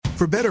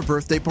For better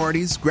birthday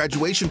parties,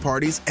 graduation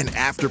parties, and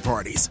after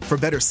parties. For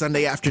better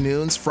Sunday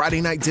afternoons, Friday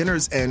night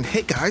dinners, and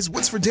hey guys,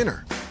 what's for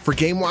dinner? For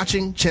game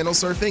watching, channel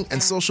surfing,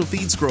 and social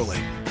feed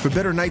scrolling. For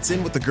better nights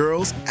in with the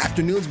girls,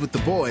 afternoons with the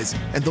boys,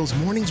 and those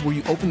mornings where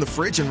you open the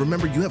fridge and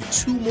remember you have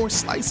 2 more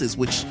slices,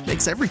 which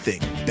makes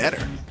everything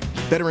better.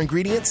 Better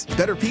ingredients,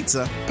 better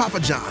pizza, Papa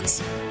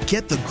John's.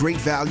 Get the great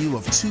value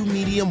of 2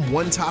 medium,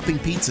 1-topping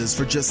pizzas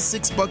for just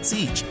 $6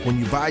 each when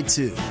you buy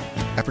 2.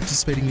 At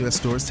participating U.S.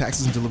 stores,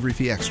 taxes and delivery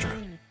fee extra.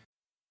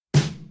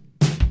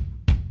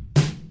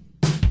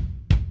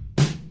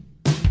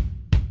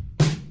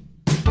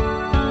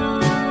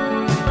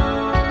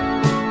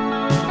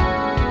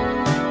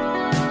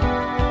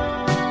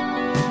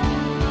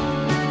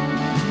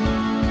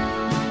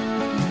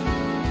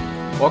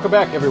 Welcome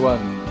back,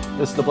 everyone.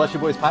 This is the Bless You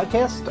Boys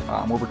podcast.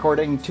 We're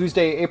recording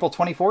Tuesday, April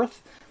 24th.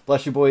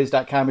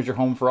 BlessYouBoys.com is your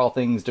home for all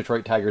things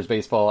Detroit Tigers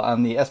baseball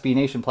on the SB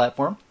Nation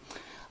platform.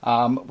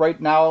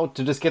 Right now,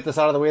 to just get this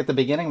out of the way at the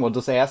beginning, we'll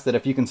just ask that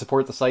if you can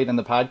support the site and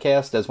the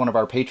podcast as one of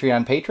our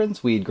Patreon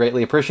patrons, we'd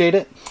greatly appreciate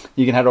it.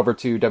 You can head over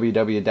to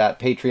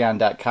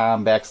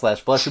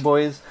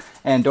www.patreon.com/BlessYouBoys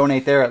and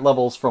donate there at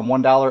levels from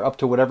 $1 up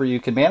to whatever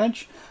you can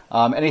manage.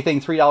 Anything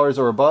 $3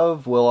 or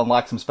above will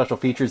unlock some special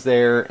features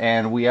there,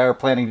 and we are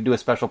planning to do a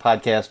special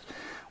podcast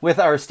with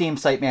our esteemed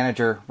site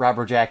manager, Rob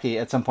Rojacki,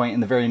 at some point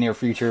in the very near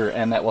future,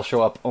 and that will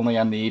show up only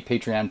on the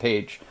Patreon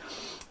page.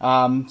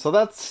 So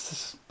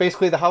that's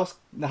basically the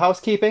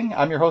housekeeping.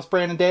 I'm your host,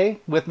 Brandon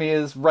Day. With me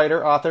is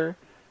writer, author,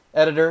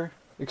 editor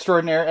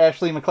extraordinaire,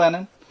 Ashley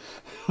McLennan.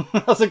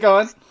 How's it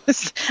going?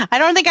 I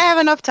don't think I have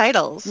enough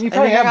titles. You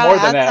probably have more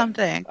than that.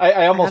 Something.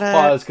 I almost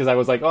paused because I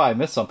was like, oh, I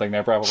missed something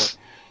there probably.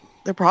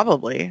 They're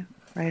probably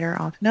writer,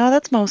 author. No,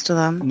 that's most of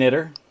them.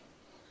 Knitter.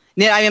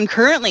 I am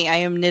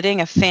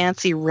knitting a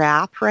fancy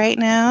wrap right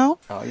now.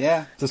 Oh,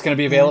 yeah. Is this going to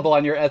be available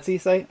on your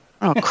Etsy site?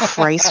 Oh,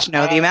 Christ,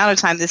 no. The amount of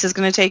time this is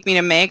going to take me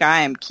to make,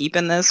 I am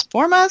keeping this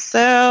for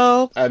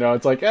myself. I know.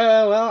 It's like,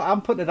 well,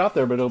 I'm putting it out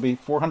there, but it'll be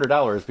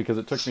 $400 because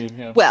it took me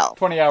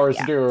 20 hours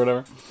to do or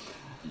whatever.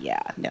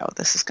 Yeah, no,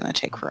 this is going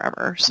to take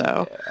forever,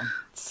 so... Yeah.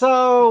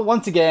 So,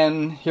 once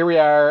again, here we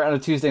are on a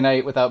Tuesday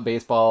night without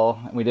baseball.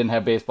 We didn't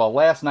have baseball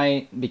last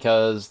night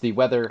because the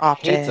weather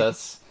hates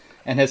us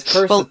and has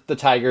cursed the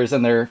Tigers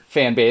and their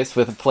fan base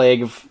with a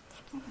plague of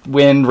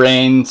wind,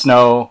 rain,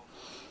 snow.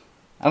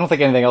 I don't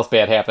think anything else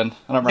bad happened.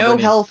 I don't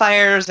remember. No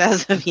hellfires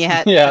as of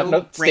yet. Yeah,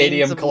 no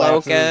stadium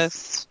collapses.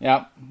 Locusts.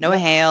 Yeah. No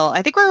hail.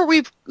 I think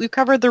we've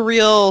covered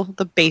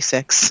the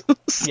basics.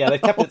 Yeah, they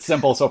kept it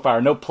simple so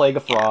far. No plague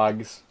of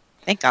frogs.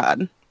 Thank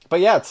God. But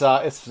yeah, it's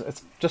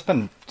just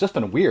been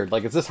weird.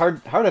 Like, it's just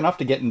hard enough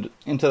to get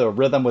into the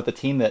rhythm with a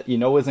team that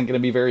isn't going to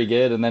be very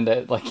good, and then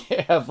to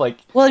have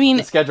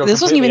the schedule.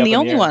 This wasn't even the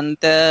only one.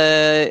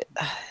 The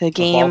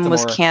game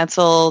was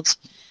canceled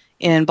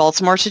in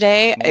Baltimore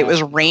today. Yeah. It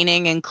was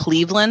raining in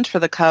Cleveland for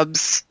the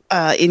Cubs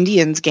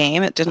Indians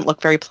game. It didn't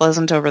look very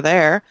pleasant over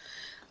there.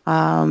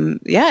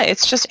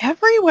 It's just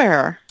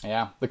everywhere.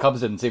 Yeah, the Cubs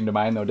didn't seem to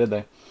mind though, did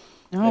they?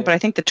 No, but I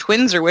think the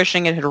Twins are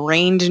wishing it had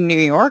rained in New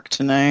York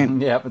tonight.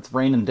 Yeah, it's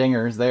raining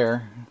dingers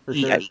there, for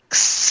sure.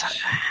 Yikes.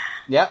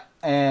 Yeah,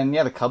 and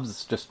the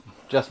Cubs just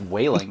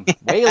wailing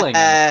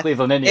in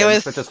Cleveland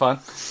Indians, which is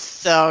fun.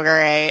 So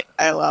great.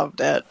 I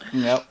loved it.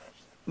 Yep.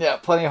 Yeah,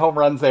 plenty of home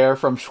runs there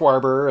from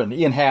Schwarber and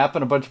Ian Happ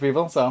and a bunch of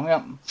people. So,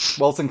 yeah.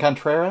 Wilson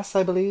Contreras,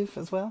 I believe,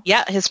 as well.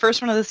 Yeah, his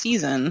first one of the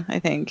season, I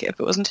think. If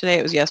it wasn't today,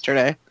 it was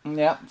yesterday.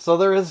 Yeah, so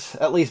there is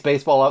at least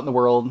baseball out in the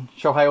world.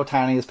 Shohei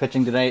Ohtani is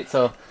pitching tonight,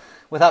 so...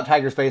 Without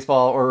Tigers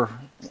baseball or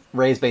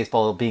Rays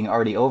baseball being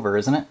already over,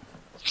 isn't it?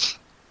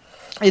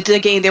 It's a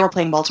game. They were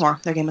playing Baltimore.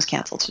 Their game was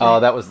canceled today.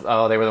 They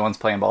were the ones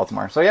playing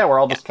Baltimore. So yeah, we're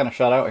all just kind of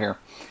shut out here.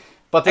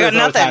 But there's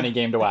no tiny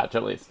game to watch,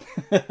 at least.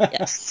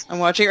 Yes, I'm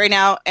watching it right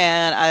now,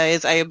 and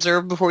as I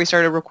observed before we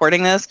started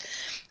recording this,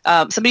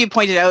 somebody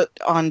pointed out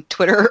on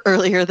Twitter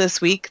earlier this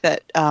week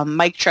that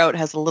Mike Trout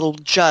has a little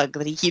jug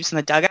that he keeps in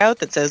the dugout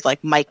that says,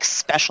 like, Mike's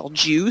Special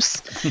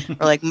Juice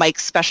or, like,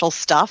 Mike's Special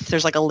Stuff.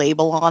 There's, like, a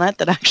label on it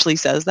that actually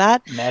says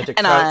that. Magic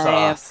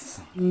Trout sauce.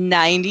 I'm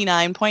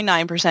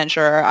 99.9%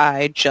 sure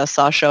I just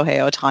saw Shohei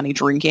Ohtani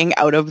drinking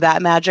out of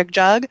that magic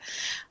jug.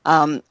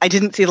 I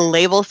didn't see the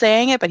label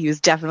saying it, but he was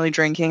definitely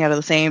drinking out of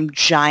the same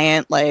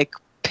giant, like,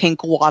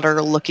 pink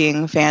water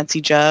looking fancy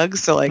jug.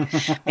 So like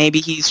maybe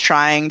he's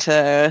trying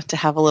to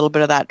have a little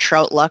bit of that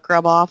Trout luck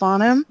rub off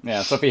on him.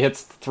 Yeah, so if he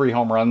hits 3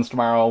 home runs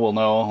tomorrow, we'll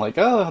know like,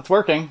 oh, it's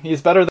working.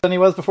 He's better than he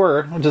was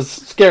before, which is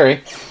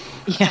scary.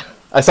 Yeah.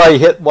 I saw he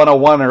hit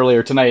 101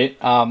 earlier tonight.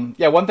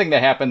 One thing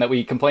that happened that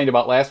we complained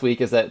about last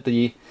week is that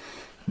the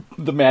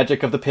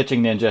magic of the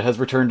pitching ninja has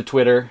returned to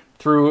Twitter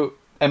through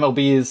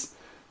MLB's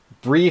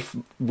brief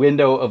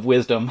window of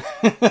wisdom.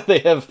 They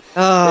have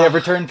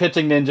returned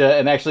pitching ninja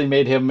and actually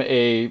made him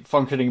a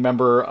functioning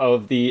member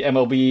of the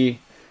MLB,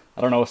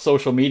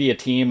 social media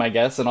team, I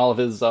guess, and all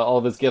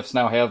of his gifts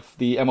now have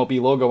the MLB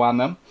logo on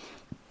them.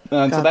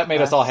 And so that made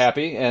us all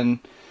happy, and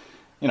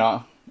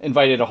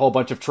invited a whole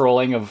bunch of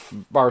trolling of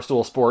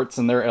Barstool Sports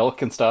and their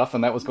ilk and stuff,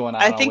 and that was going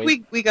on. I think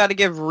we got to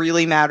give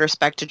really mad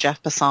respect to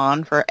Jeff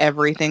Passan for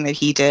everything that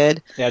he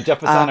did. Yeah, Jeff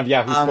Passan of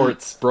Yahoo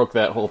Sports broke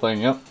that whole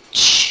thing, yep.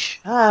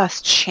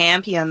 Just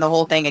championed the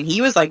whole thing, and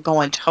he was, like,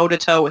 going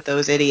toe-to-toe with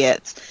those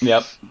idiots.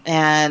 Yep.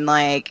 And,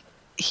 like,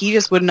 he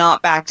just would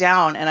not back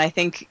down, and I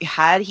think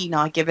had he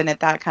not given it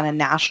that kind of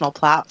national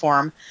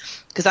platform,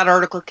 because that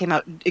article came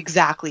out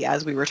exactly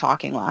as we were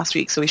talking last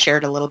week, so we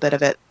shared a little bit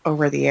of it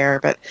over the air.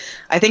 But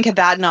I think had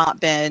that not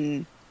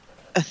been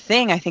a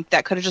thing, I think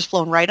that could have just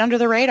flown right under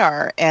the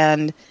radar,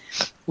 and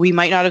we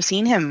might not have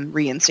seen him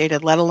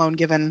reinstated, let alone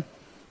given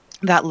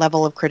that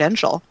level of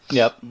credential.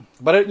 Yep.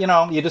 But,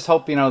 you just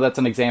hope, that's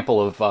an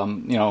example of,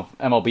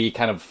 MLB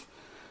kind of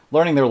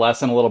learning their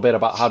lesson a little bit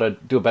about how to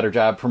do a better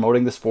job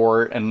promoting the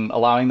sport and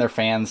allowing their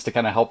fans to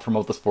kind of help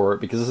promote the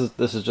sport, because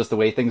this is just the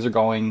way things are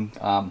going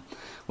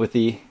with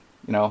the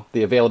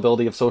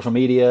availability of social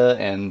media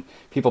and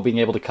people being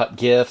able to cut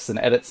GIFs and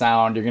edit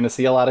sound. You're going to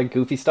see a lot of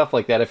goofy stuff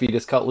like that if you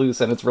just cut loose,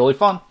 and it's really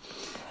fun.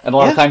 And a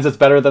lot of times it's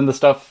better than the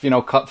stuff,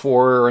 cut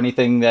for or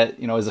anything that,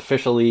 is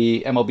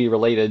officially MLB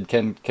related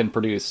can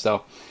produce.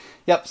 So,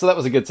 yep, so that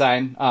was a good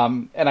sign.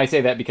 And I say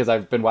that because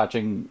I've been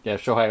watching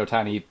Shohei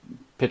Ohtani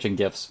pitching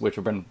GIFs, which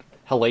have been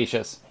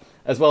hellacious,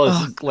 as well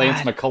as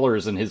Lance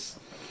McCullers and his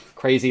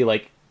crazy,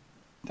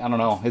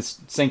 his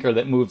sinker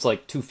that moves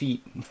like 2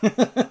 feet.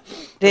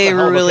 They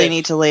really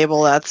need to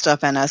label that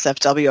stuff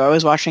NSFW. I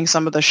was watching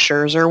some of the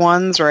Scherzer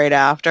ones right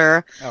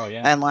after. Oh,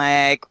 yeah.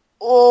 And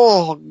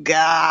oh,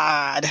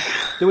 God.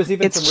 There was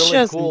even some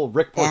really cool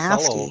Rick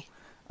nasty.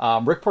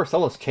 Porcello. Rick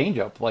Porcello's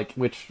changeup,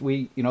 which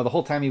we, the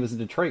whole time he was in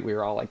Detroit, we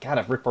were all like, God,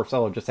 if Rick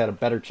Porcello just had a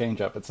better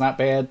changeup. It's not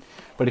bad,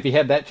 but if he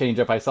had that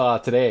changeup I saw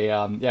today,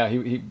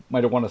 he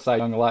might have won a Cy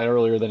Young a lot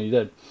earlier than he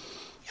did.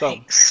 So,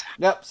 Yikes.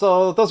 Yep,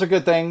 so those are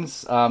good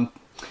things.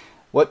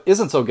 What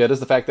isn't so good is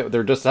the fact that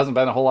there just hasn't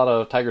been a whole lot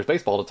of Tigers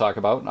baseball to talk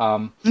about.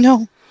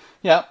 No.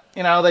 Yeah,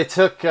 they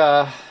took,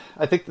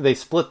 I think they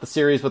split the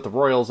series with the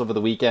Royals over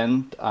the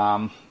weekend.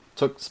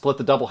 Split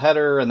the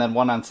doubleheader and then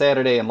won on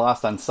Saturday and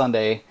lost on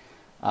Sunday.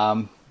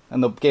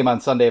 And the game on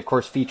Sunday, of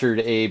course, featured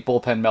a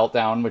bullpen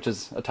meltdown, which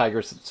is a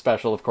Tigers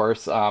special, of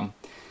course. It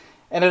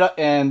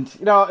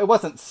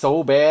wasn't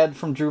so bad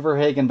from Drew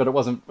VerHagen, but it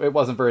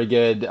wasn't very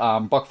good.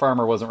 Buck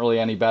Farmer wasn't really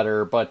any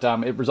better, but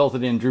it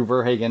resulted in Drew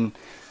VerHagen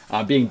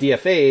being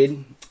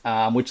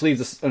DFA'd, which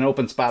leaves us an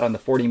open spot on the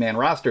 40-man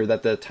roster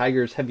that the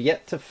Tigers have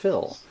yet to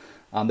fill.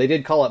 They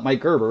did call up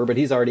Mike Gerber, but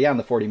he's already on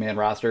the 40-man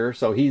roster,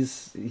 so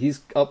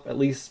he's up at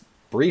least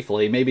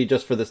briefly, maybe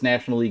just for this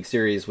National League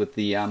Series with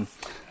the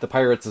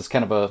Pirates as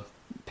kind of a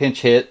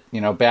pinch hit,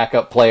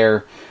 backup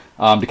player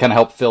to kind of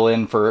help fill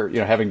in for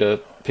having to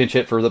pinch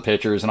hit for the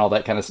pitchers and all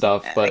that kind of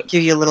stuff. But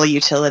give you a little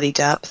utility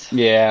depth.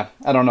 Yeah,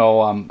 I don't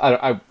know.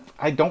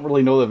 I don't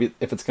really know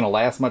if it's going to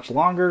last much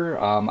longer.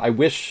 I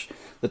wish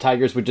the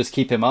Tigers would just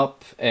keep him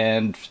up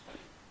and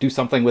do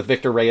something with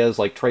Victor Reyes,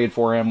 like trade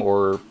for him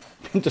or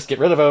just get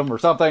rid of him or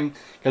something,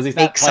 because he's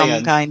not playing. Make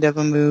some kind of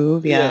a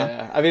move,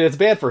 yeah. I mean, it's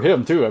bad for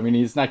him too. I mean,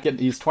 he's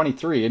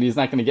 23 and he's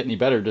not going to get any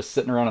better just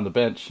sitting around on the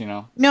bench,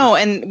 No,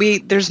 and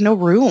there's no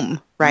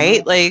room,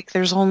 right? Mm-hmm.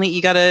 There's only,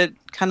 you got to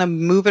kind of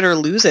move it or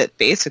lose it,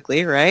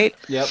 basically, right?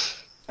 Yep.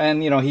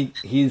 And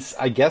he's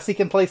I guess he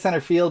can play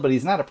center field, but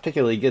he's not a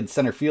particularly good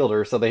center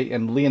fielder. So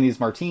Leonys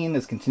Martin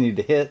has continued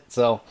to hit.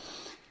 So.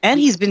 And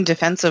he's been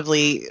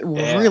defensively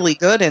really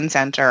good in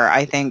center,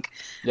 I think.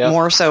 Yep.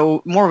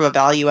 More of a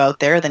value out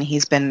there than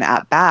he's been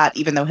at bat,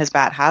 even though his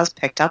bat has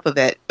picked up a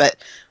bit. But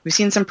we've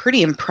seen some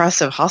pretty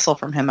impressive hustle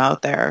from him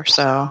out there.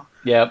 So.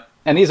 Yep.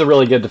 And he's a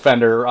really good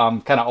defender,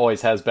 kind of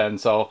always has been.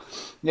 So,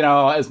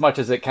 as much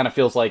as it kind of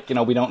feels like,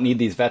 we don't need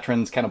these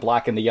veterans kind of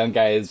blocking the young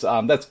guys,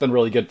 that's been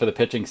really good for the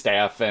pitching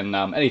staff. And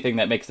anything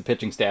that makes the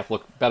pitching staff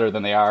look better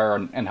than they are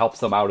and helps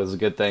them out is a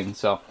good thing.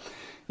 So.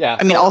 Yeah,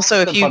 I mean,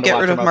 also, if you get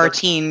rid of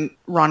Martin,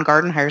 Ron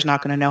Gardenhire's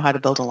not going to know how to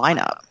build a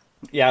lineup.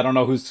 Yeah, I don't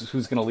know who's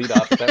going to lead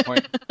off at that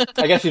point.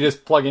 I guess you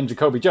just plug in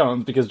Jacoby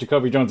Jones, because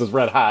Jacoby Jones is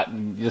red hot,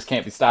 and you just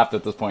can't be stopped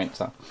at this point.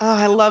 So. Oh,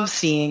 I love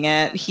seeing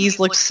it. He's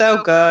looked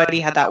so good.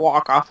 He had that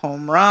walk-off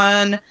home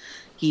run.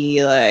 He,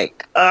 it's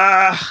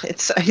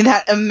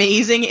that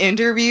amazing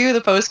interview,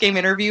 the post-game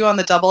interview on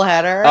the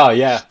doubleheader. Oh,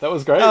 yeah, that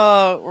was great.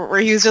 Oh, where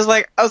he was just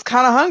like, I was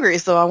kind of hungry,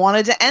 so I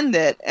wanted to end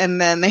it.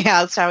 And then they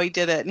asked how he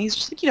did it. And he's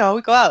just like,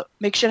 we go out,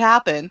 make shit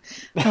happen.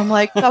 And I'm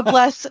like, God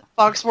bless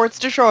Fox Sports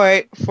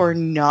Detroit for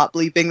not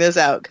bleeping this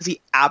out, because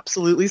he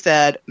absolutely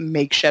said,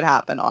 make shit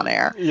happen on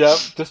air. Yep,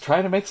 just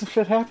trying to make some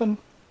shit happen.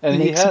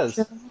 And he has.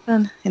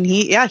 And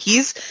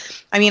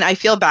I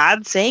feel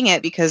bad saying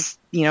it because,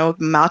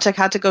 Maltek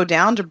had to go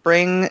down to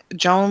bring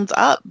Jones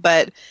up,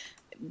 but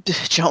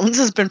Jones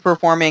has been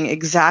performing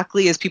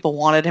exactly as people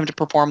wanted him to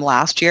perform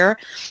last year,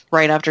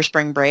 right after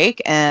spring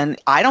break,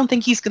 and I don't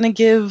think he's going to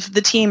give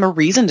the team a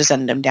reason to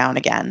send him down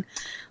again.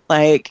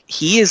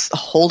 He is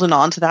holding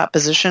on to that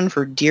position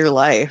for dear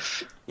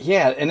life.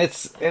 Yeah, and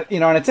it's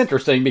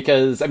interesting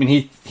because,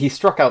 he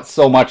struck out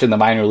so much in the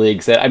minor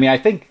leagues that, I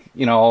think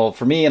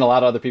for me and a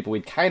lot of other people,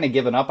 we'd kind of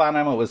given up on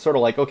him. It was sort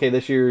of like, okay,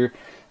 this year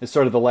is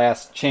sort of the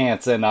last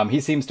chance. And he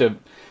seems to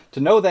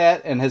know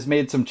that and has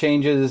made some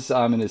changes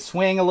in his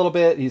swing a little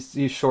bit.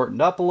 He's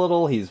shortened up a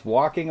little. He's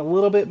walking a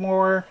little bit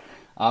more.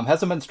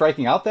 Hasn't been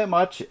striking out that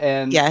much.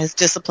 And yeah, his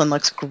discipline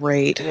looks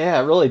great. Yeah,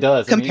 it really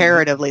does.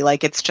 Comparatively,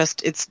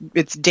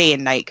 it's day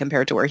and night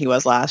compared to where he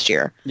was last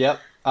year. Yep.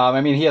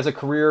 He has a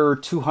career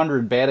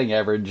 200 batting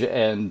average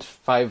and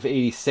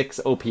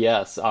 586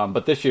 OPS,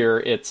 but this year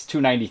it's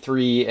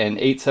 293 and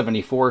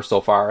 874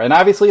 so far. And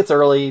obviously it's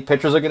early.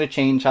 Pitchers are going to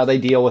change how they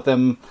deal with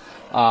him.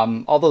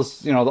 All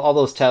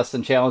those tests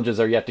and challenges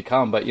are yet to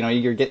come. But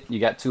you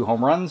got 2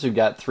 home runs, you've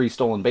got 3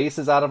 stolen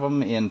bases out of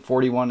him in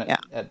 41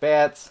 at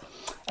bats,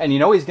 and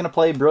he's going to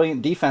play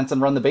brilliant defense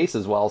and run the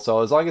bases well. So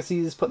as long as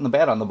he's putting the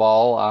bat on the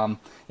ball,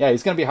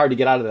 he's going to be hard to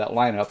get out of that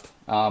lineup.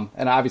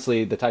 And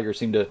obviously the Tigers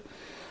seem to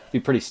be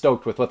pretty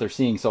stoked with what they're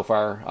seeing so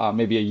far,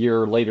 maybe a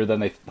year later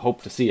than they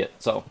hope to see it.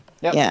 So,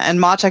 yep. Yeah, and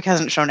Matek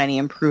hasn't shown any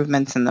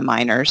improvements in the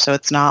minors, so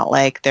it's not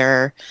like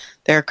they're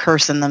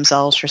cursing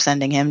themselves for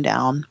sending him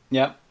down.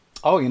 Yep.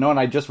 Oh, and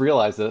I just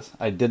realized this.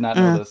 I did not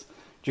know this.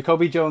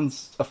 Jacoby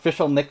Jones'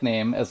 official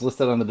nickname, as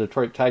listed on the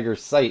Detroit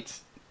Tigers site,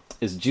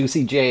 is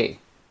Juicy J.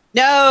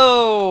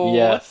 No!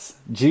 Yes.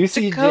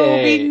 Juicy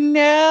Jacoby, J.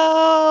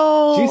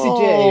 No! Juicy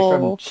J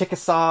from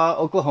Chickasaw,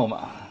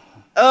 Oklahoma.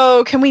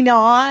 Oh, can we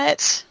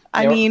not?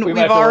 We've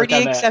already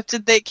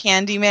accepted that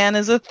Candyman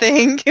is a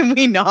thing. Can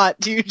we not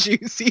do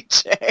Juicy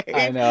J?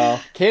 I know.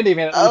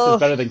 Candyman at least is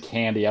better than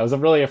Candy. I was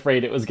really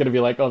afraid it was going to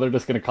be like, oh, they're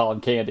just going to call him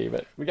Candy.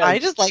 But I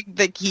just like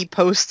that he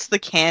posts the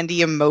candy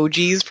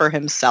emojis for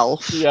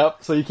himself. Yep,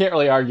 so you can't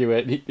really argue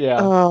it.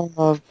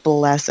 Oh,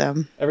 bless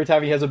him. Every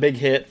time he has a big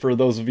hit, for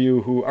those of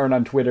you who aren't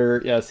on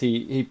Twitter, yes,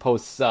 he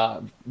posts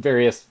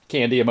various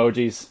candy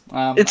emojis.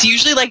 It's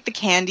usually like the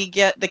candy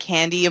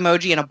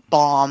emoji and a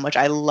bomb, which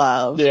I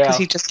love because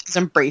he just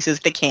embraces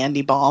the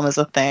candy bomb as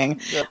a thing,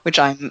 which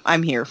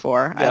I'm here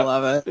for. Yep. I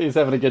love it. He's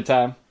having a good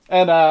time.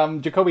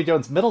 And Jacoby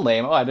Jones' middle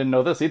name, I didn't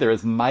know this either,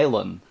 is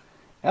Mylon.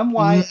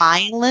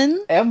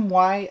 Mylon?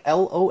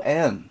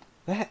 Mylon.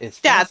 That is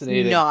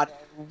fascinating. That's not a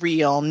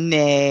real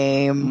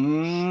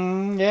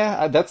name.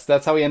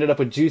 That's how he ended up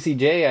with Juicy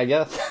J, I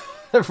guess.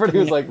 Everybody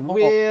was like,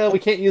 well, we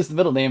can't use the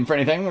middle name for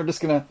anything. We're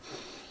just going to...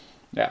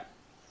 Yeah.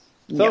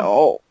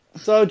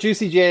 So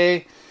Juicy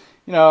J,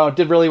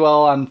 did really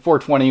well on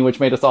 420, which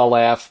made us all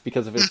laugh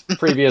because of his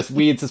previous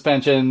weed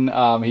suspension.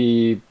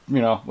 He,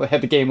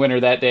 had the game winner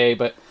that day.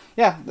 But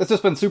yeah, it's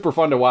just been super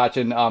fun to watch.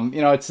 And,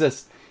 it's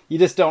just, you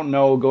just don't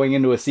know going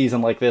into a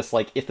season like this,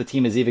 like if the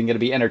team is even going to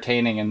be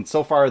entertaining. And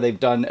so far they've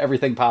done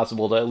everything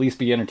possible to at least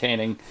be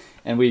entertaining.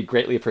 And we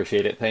greatly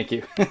appreciate it. Thank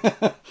you.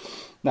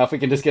 Now, if we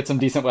can just get some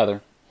decent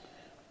weather.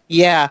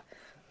 Yeah.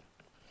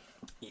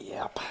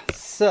 Yep.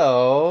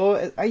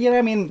 So,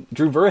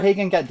 Drew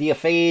VerHagen got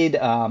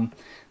DFA'd.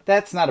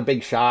 That's not a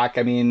big shock.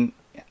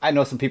 I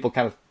know some people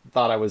kind of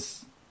thought I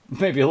was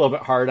maybe a little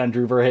bit hard on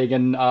Drew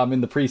VerHagen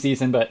in the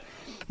preseason, but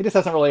he just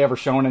hasn't really ever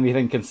shown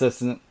anything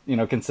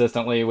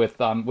consistently with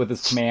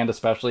his command,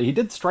 especially. He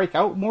did strike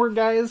out more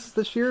guys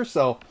this year,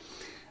 so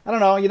I don't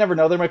know. You never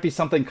know. There might be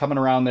something coming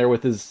around there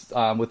with his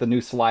with a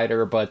new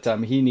slider, but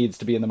he needs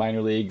to be in the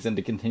minor leagues and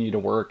to continue to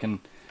work and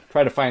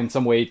try to find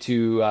some way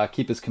to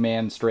keep his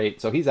command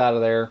straight. So he's out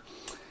of there.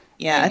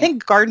 Yeah, I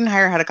think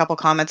Gardenhire had a couple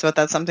comments about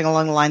that, something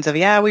along the lines of,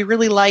 we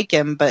really like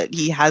him, but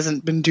he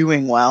hasn't been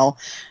doing well.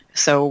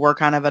 So we're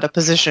kind of at a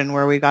position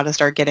where we got to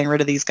start getting rid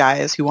of these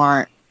guys who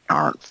aren't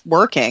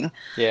working.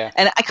 Yeah.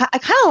 And I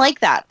kind of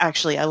like that,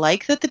 actually. I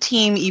like that the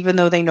team, even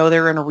though they know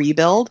they're in a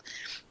rebuild,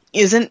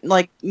 isn't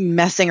like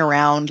messing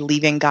around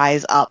leaving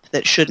guys up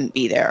that shouldn't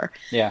be there.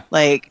 Yeah.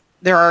 Like,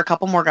 there are a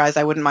couple more guys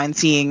I wouldn't mind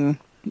seeing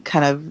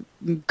kind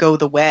of go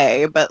the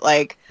way, but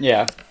like,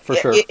 yeah, for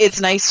sure. It's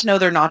nice to know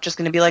they're not just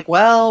going to be like,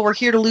 well, we're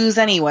here to lose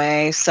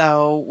anyway,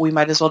 so we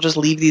might as well just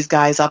leave these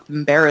guys up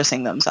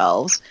embarrassing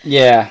themselves.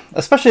 Yeah,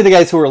 especially the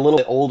guys who are a little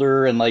bit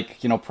older and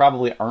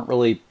probably aren't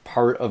really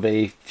part of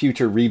a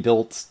future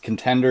rebuilt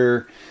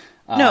contender.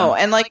 No,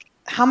 and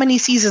how many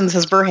seasons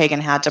has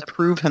VerHagen had to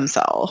prove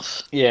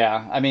himself?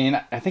 Yeah,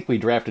 I think we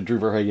drafted Drew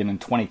VerHagen in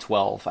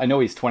 2012. I know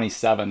he's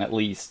 27 at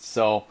least,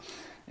 so...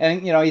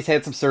 And, he's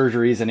had some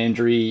surgeries and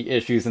injury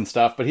issues and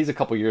stuff, but he's a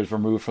couple years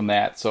removed from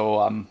that.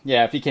 So,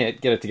 if he can't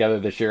get it together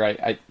this year,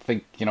 I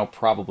think,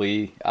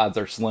 probably odds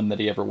are slim that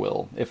he ever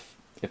will, if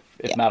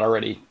not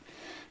already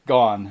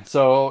gone.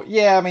 So, he,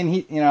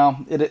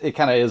 it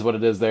kind of is what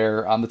it is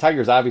there. The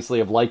Tigers obviously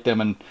have liked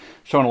him and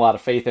shown a lot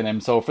of faith in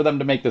him. So for them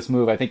to make this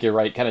move, I think you're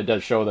right, kind of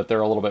does show that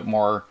they're a little bit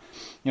more,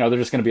 they're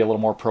just going to be a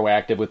little more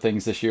proactive with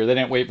things this year. They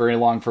didn't wait very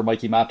long for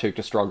Mikey Matuk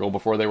to struggle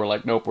before they were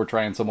like, nope, we're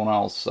trying someone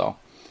else, so...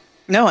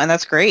 No, and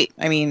that's great.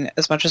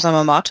 As much as I'm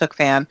a Matuk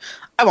fan,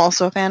 I'm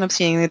also a fan of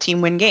seeing the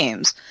team win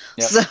games.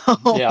 Yep.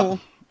 So yeah,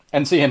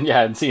 and seeing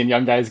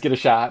young guys get a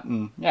shot,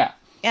 and yeah.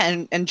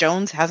 Yeah, and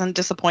Jones hasn't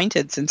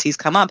disappointed since he's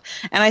come up.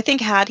 And I think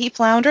had he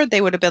floundered,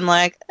 they would have been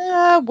like,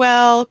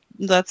 well,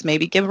 let's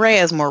maybe give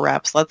Reyes more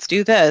reps. Let's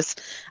do this.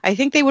 I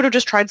think they would have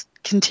just tried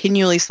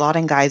continually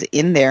slotting guys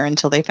in there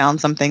until they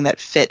found something that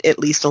fit at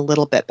least a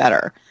little bit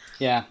better.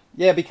 Yeah,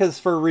 because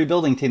for a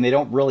rebuilding team, they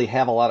don't really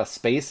have a lot of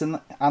space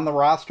on the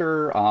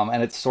roster,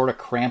 and it's sort of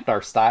cramped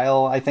our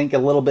style, I think, a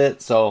little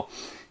bit. So,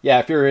 yeah,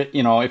 if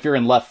you're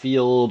in left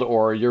field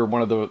or you're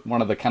one of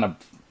the kind of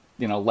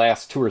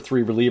last 2 or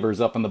 3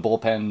 relievers up in the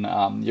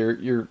bullpen,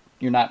 you're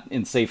not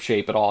in safe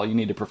shape at all. You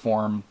need to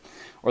perform,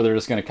 or they're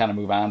just going to kind of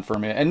move on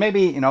from it. And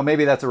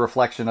maybe that's a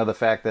reflection of the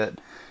fact that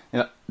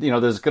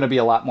there's going to be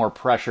a lot more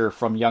pressure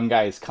from young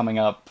guys coming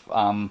up.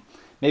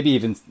 Maybe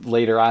even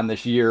later on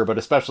this year, but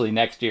especially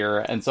next year.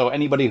 And so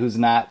anyone who's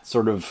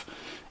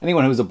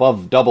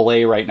above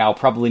AA right now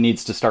probably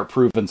needs to start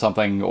proving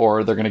something,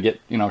 or they're going to get,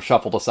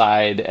 shuffled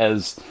aside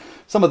as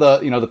some of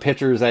the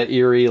pitchers at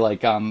Erie,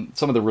 like some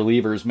of the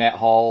relievers, Matt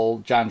Hall,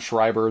 John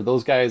Schreiber,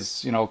 those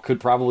guys, could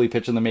probably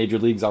pitch in the major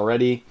leagues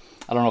already.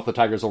 I don't know if the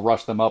Tigers will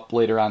rush them up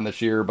later on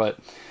this year, but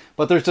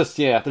there's just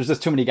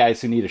too many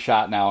guys who need a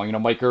shot now.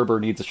 Mike Gerber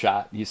needs a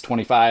shot. He's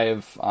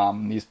 25.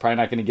 He's probably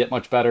not going to get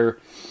much better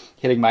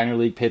hitting minor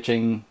league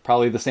pitching.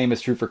 Probably the same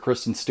is true for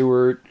Kristen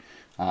Stewart.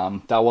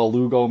 Dawel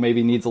Lugo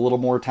maybe needs a little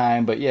more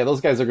time, but yeah, those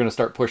guys are going to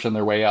start pushing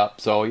their way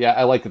up. So yeah,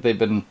 I like that they've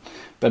been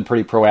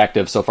pretty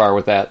proactive so far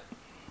with that.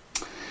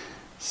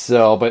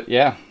 So, but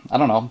yeah, I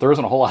don't know. There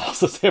isn't a whole lot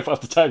else to say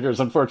about the Tigers,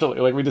 unfortunately.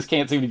 Like, we just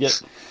can't seem to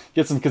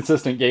get some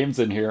consistent games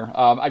in here.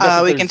 I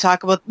guess we can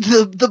talk about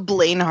the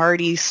Blaine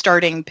Hardy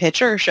starting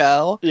pitcher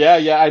show.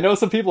 Yeah. I know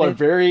some people are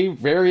very,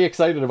 very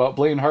excited about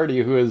Blaine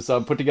Hardy, who has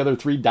put together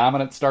 3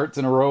 dominant starts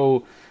in a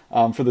row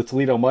for the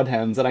Toledo Mud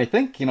Hens. And I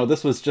think,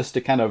 this was just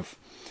to kind of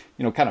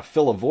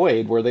fill a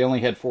void where they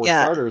only had 4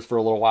 starters for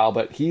a little while,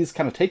 but he's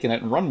kind of taken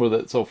it and run with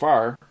it so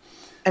far.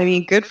 I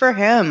mean, good for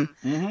him.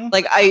 Mm-hmm.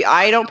 Like,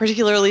 I don't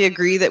particularly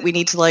agree that we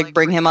need to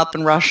bring him up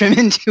and rush him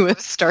into a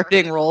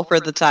starting role for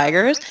the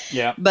Tigers.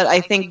 Yeah. But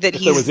I think that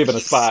there was even a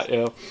spot,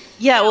 yeah.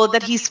 Yeah, well,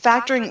 that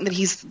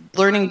he's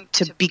learning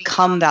to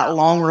become that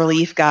long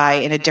relief guy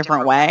in a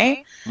different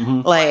way.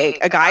 Mm-hmm. Like,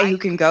 a guy who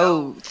can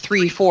go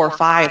 3, 4,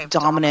 5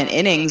 dominant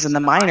innings in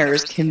the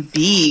minors can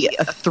be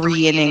a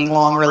 3-inning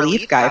long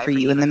relief guy for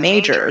you in the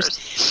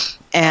majors.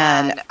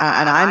 And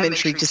I'm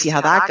intrigued to see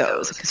how that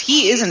goes, because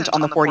he isn't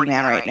on the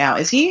 40-man right now,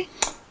 is he?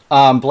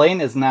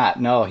 Blaine is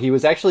not. No, he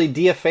was actually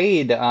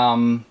DFA'd.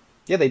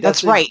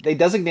 That's right. They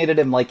designated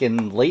him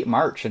in late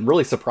March and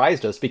really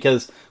surprised us,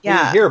 because we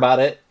didn't hear about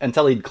it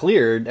until he'd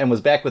cleared and was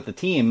back with the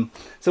team.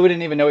 So we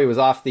didn't even know he was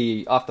off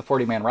the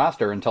 40-man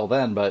roster until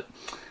then. But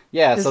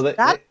yeah, so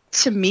that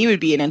to me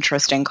would be an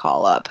interesting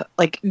call up.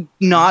 Like,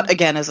 not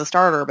again as a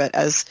starter, but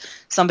as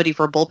somebody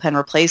for a bullpen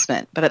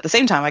replacement. But at the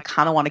same time, I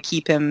kind of want to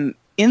keep him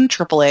in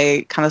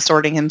AAA, kind of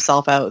sorting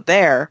himself out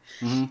there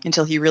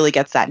until he really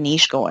gets that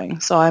niche going.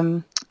 So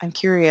I'm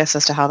curious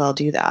as to how they'll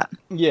do that.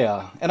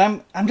 Yeah,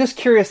 and I'm just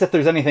curious if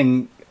there's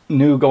anything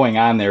new going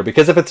on there,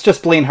 because if it's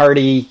just Blaine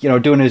Hardy,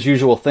 doing his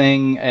usual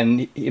thing,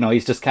 and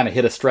he's just kind of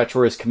hit a stretch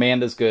where his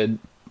command is good.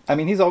 I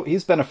mean,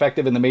 he's been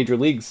effective in the major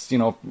leagues,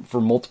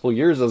 for multiple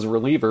years as a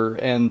reliever,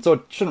 and so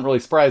it shouldn't really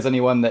surprise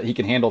anyone that he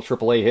can handle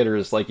AAA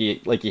hitters like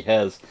he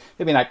has.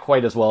 Maybe not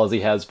quite as well as he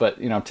has, but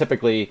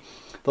typically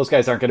those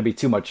guys aren't going to be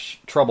too much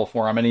trouble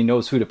for him, and he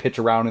knows who to pitch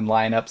around in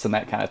lineups and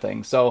that kind of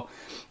thing. So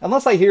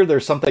unless I hear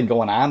there's something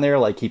going on there,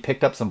 like he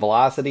picked up some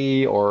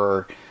velocity,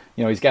 or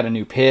he's got a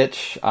new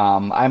pitch,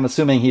 I'm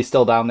assuming he's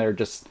still down there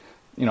just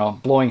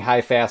blowing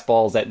high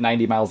fastballs at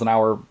 90 miles an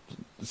hour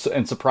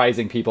and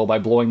surprising people by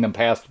blowing them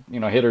past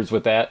hitters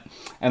with that,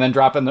 and then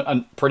dropping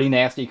a pretty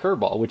nasty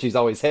curveball, which he's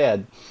always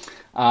had.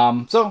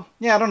 So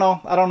yeah, I don't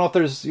know if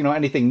there's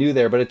anything new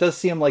there, but it does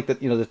seem like that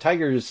the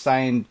Tigers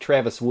signed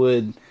Travis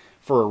Wood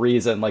for a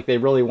reason. Like, they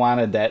really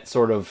wanted that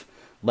sort of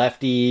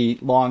lefty,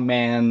 long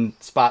man,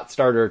 spot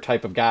starter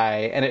type of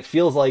guy. And it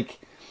feels like,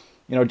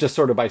 just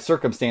sort of by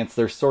circumstance,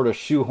 they're sort of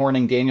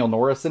shoehorning Daniel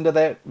Norris into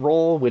that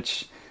role,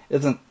 which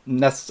isn't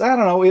necessarily, I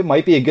don't know, it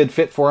might be a good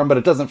fit for him, but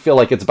it doesn't feel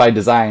like it's by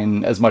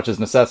design as much as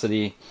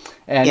necessity.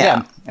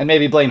 And and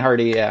maybe Blaine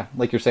Hardy,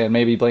 like you're saying,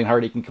 maybe Blaine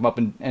Hardy can come up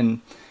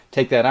and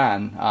take that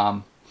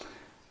on.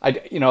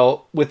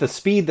 With the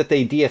speed that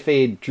they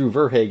DFA'd Drew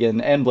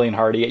VerHagen and Blaine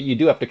Hardy, you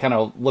do have to kind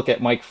of look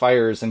at Mike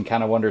Fiers and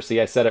kind of wonder, see,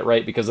 I said it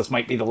right, because this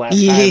might be the last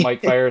time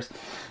Mike Fiers.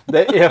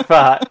 That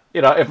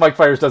if Mike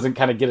Fiers doesn't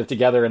kind of get it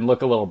together and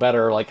look a little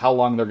better, like how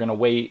long they're going to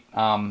wait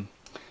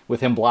with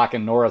him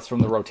blocking Norris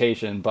from the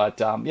rotation. But,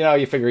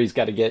 you figure he's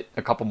got to get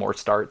a couple more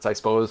starts, I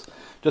suppose,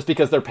 just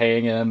because they're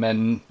paying him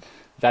and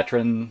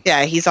veteran.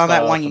 Yeah, he's on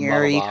that 1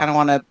 year. You kind of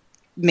want to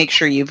make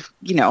sure you've,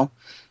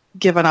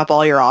 given up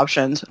all your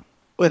options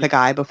with a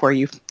guy before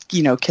you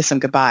kiss him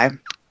goodbye.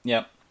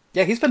 Yep.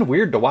 Yeah, he's been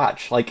weird to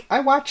watch. Like, I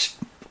watched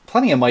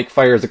plenty of Mike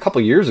Fiers a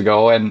couple years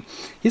ago, and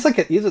he's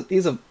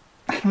a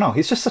I don't know,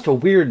 he's just such a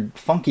weird,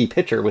 funky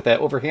pitcher with that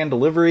overhand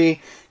delivery.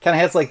 Kind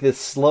of has like this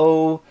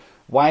slow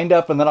wind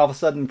up, and then all of a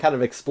sudden kind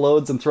of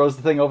explodes and throws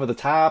the thing over the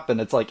top, and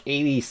it's like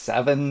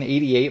 87,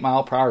 88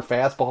 mile per hour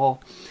fastball.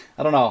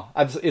 I don't know.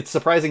 It's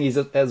surprising he's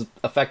as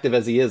effective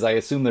as he is. I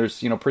assume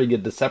there's, pretty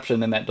good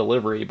deception in that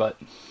delivery, but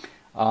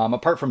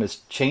Apart from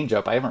his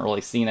changeup, I haven't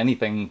really seen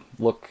anything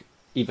look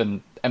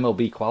even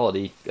MLB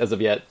quality as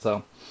of yet.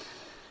 So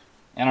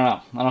I don't know.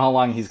 I don't know how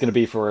long he's going to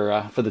be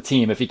for the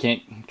team if he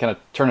can't kind of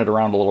turn it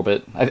around a little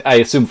bit. I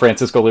assume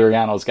Francisco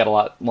Liriano's got a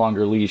lot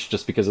longer leash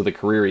just because of the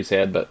career he's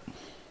had, but.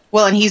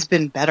 Well, and he's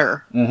been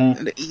better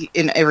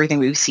in everything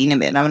we've seen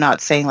him in. I'm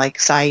not saying like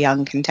Cy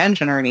Young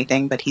contention or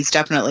anything, but he's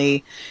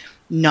definitely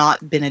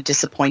not been a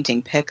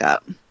disappointing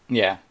pickup.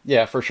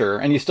 Yeah, for sure.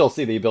 And you still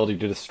see the ability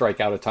to just strike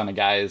out a ton of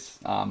guys.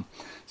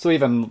 So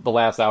even the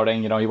last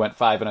outing, he went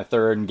 5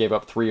 1/3 and gave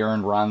up 3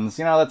 earned runs.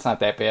 That's not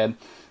that bad.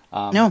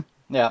 No.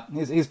 Yeah,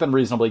 he's been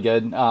reasonably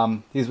good.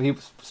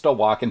 He's still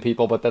walking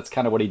people, but that's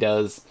kind of what he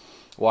does.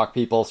 Walk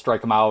people,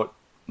 strike them out,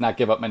 not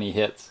give up many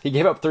hits. He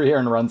gave up 3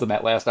 earned runs in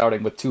that last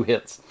outing with 2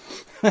 hits.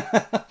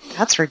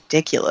 That's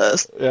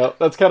ridiculous. Yeah,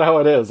 that's kind of how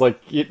it is. Like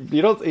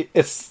you don't.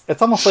 It's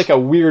almost like a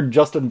weird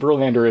Justin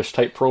Verlander-ish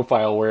type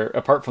profile where,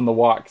 apart from the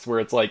walks, where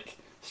it's like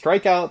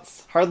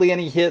strikeouts, hardly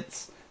any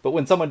hits, but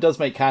when someone does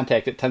make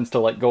contact, it tends to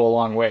like go a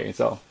long way.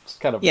 So it's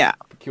kind of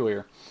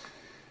peculiar.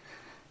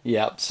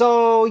 Yeah.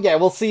 So yeah,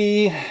 we'll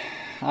see.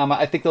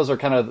 I think those are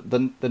kind of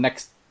the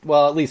next.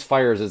 Well, at least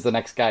Fires is the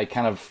next guy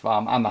kind of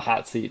on the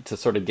hot seat to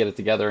sort of get it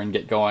together and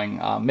get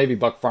going. Maybe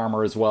Buck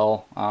Farmer as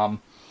well.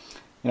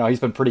 He's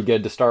been pretty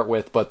good to start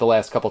with, but the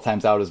last couple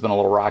times out has been a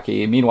little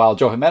rocky. Meanwhile,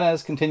 Joe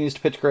Jimenez continues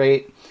to pitch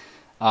great.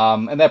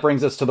 And that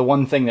brings us to the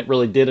one thing that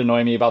really did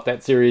annoy me about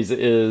that series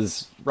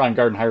is Ron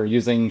Gardenhire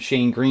using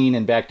Shane Greene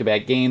in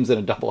back-to-back games in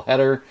a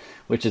doubleheader,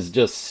 which is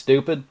just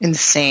stupid.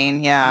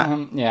 Insane,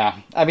 yeah. Yeah.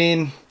 I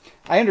mean,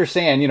 I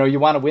understand, you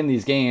want to win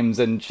these games,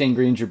 and Shane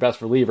Greene's your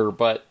best reliever,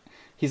 but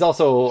he's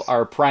also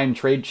our prime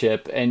trade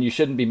chip, and you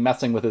shouldn't be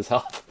messing with his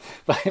health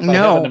by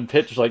having him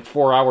pitch like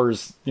 4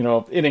 hours,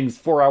 innings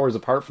 4 hours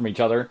apart from each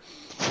other.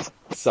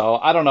 So,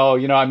 I don't know,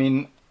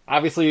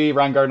 obviously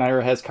Ron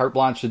Gardenhire has carte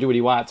blanche to do what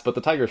he wants, but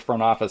the Tigers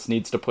front office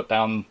needs to put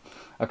down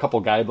a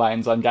couple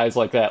guidelines on guys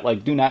like that.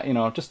 Like, do not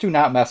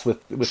mess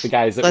with the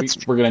guys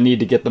that we're going to need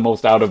to get the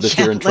most out of this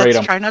year and trade them.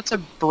 Let's try not to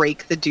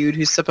break the dude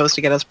who's supposed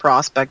to get us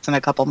prospects in a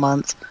couple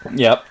months.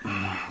 Yep.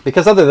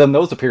 Because other than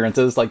those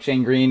appearances, like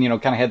Shane Greene,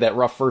 kind of had that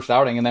rough first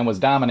outing and then was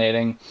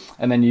dominating,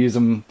 and then you use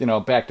him,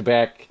 back to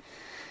back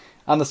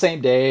on the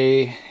same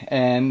day,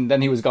 and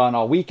then he was gone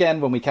all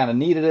weekend when we kind of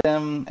needed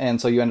him,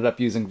 and so you ended up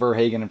using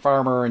VerHagen and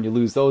Farmer, and you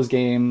lose those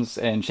games,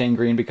 and Shane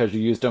Greene, because you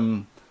used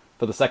him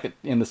for the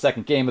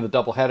second game of the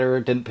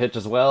doubleheader, didn't pitch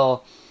as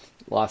well,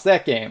 lost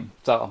that game.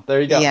 So there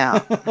you go. Yeah.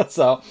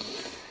 So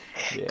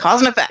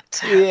cause and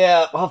effect.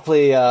 Yeah.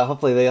 Hopefully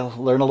they'll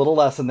learn a little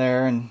lesson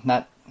there and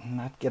not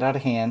get out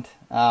of hand.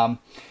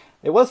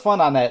 It was fun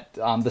on that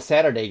the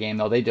Saturday game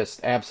though. They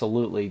just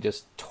absolutely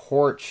just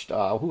torched.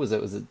 Who was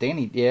it? Was it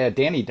Danny? Yeah,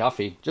 Danny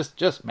Duffy. Just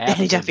massive.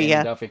 Danny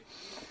Duffy.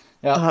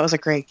 Yeah, that was a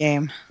great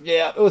game.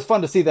 Yeah, it was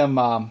fun to see them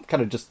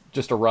kind of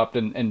just erupt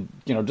and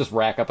just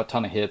rack up a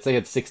ton of hits. They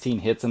had 16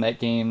 hits in that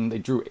game. They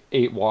drew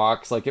 8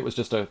 walks. Like, it was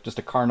just a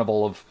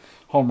carnival of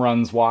home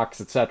runs,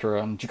 walks,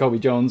 etc. And Jacoby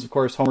Jones, of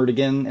course, homered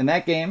again in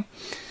that game.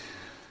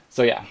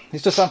 So yeah,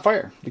 he's just on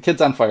fire. The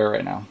kid's on fire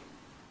right now.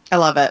 I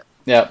love it.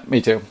 Yeah,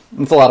 me too.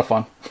 It's a lot of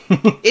fun.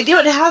 It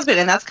has been,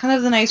 and that's kind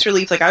of the nice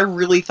relief. Like, I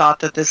really thought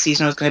that this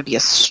season was going to be a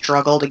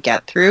struggle to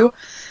get through.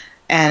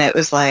 And it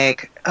was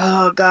like,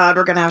 oh, God,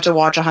 we're going to have to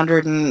watch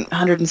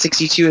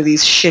 162 of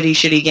these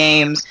shitty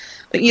games.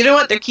 But you know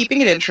what? They're keeping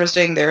it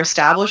interesting. They're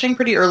establishing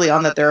pretty early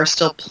on that there are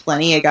still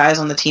plenty of guys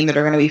on the team that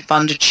are going to be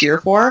fun to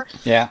cheer for.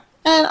 Yeah.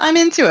 And I'm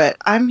into it.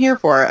 I'm here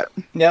for it.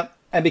 Yep.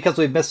 And because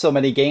we've missed so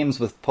many games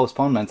with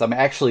postponements, I'm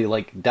actually,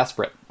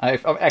 desperate. I'm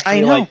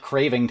actually,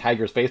 craving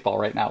Tigers baseball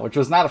right now, which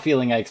was not a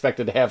feeling I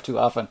expected to have too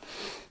often.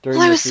 Well,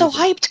 I was so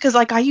hyped because,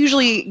 I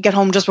usually get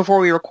home just before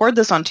we record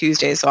this on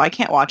Tuesdays, so I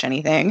can't watch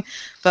anything.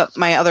 But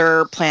my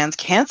other plans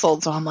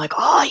canceled, so I'm like,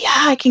 oh,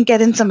 yeah, I can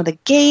get in some of the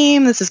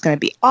game. This is going to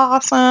be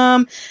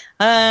awesome.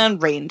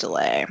 And rain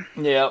delay.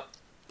 Yep.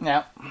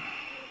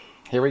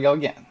 Here we go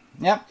again.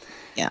 Yep.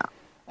 Yeah.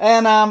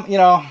 And,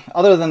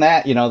 other than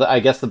that, I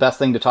guess the best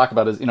thing to talk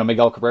about is,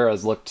 Miguel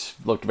Cabrera's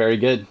looked very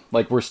good.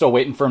 Like, we're still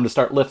waiting for him to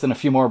start lifting a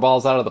few more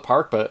balls out of the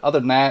park, but other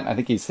than that, I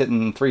think he's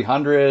hitting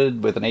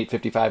 300 with an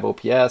 855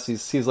 OPS.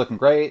 He's looking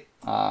great.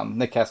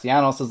 Nick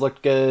Castellanos has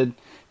looked good.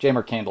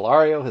 Jeimer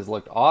Candelario has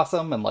looked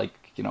awesome, and,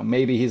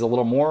 maybe he's a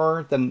little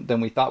more than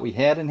we thought we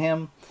had in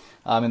him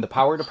in the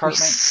power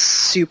department.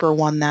 Super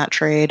won that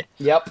trade.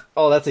 Yep.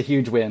 Oh, that's a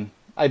huge win.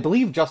 I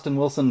believe Justin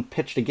Wilson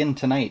pitched again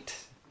tonight.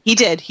 He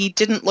did. He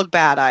didn't look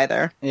bad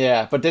either.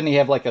 Yeah, but didn't he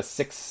have a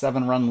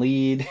 6-7 run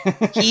lead?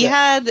 He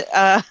had,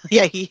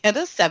 he had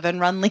a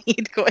 7-run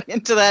lead going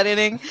into that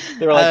inning.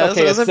 They were like, okay,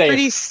 so it was it's a safe.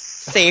 pretty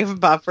safe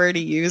buffer to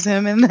use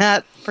him in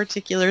that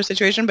particular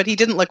situation, but he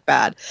didn't look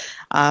bad.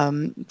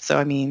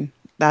 So,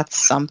 that's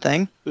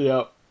something.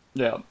 Yeah.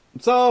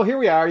 So here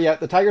we are. Yeah,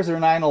 the Tigers are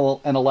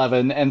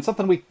 9-11, and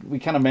something we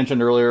kind of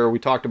mentioned earlier, we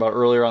talked about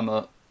earlier on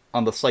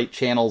the site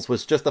channels,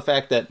 was just the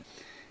fact that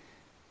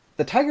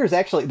the Tigers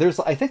actually,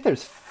 I think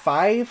there's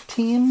 5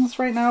 teams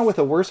right now with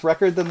a worse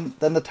record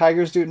than the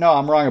Tigers do. No,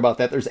 I'm wrong about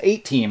that. There's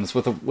 8 teams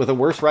with a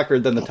worse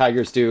record than the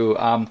Tigers do.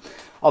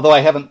 Although I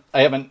haven't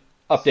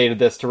updated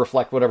this to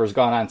reflect whatever's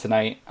gone on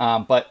tonight.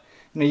 But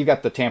you've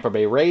got the Tampa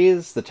Bay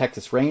Rays, the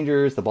Texas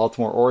Rangers, the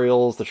Baltimore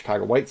Orioles, the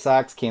Chicago White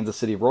Sox, Kansas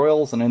City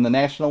Royals, and in the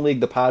National League,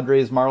 the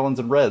Padres, Marlins,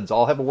 and Reds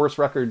all have a worse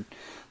record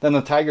than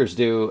the Tigers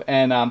do.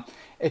 And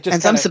it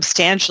just some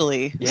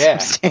substantially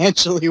worse.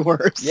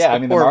 Yeah, I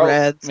mean, the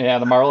Reds. Yeah,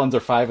 the Marlins are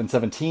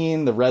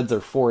 5-17. The Reds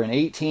are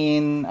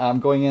 4-18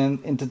 going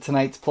into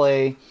tonight's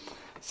play.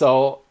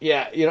 So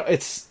yeah,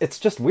 it's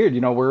just weird.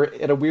 We're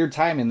at a weird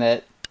time in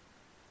that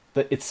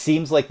it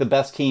seems like the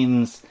best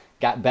teams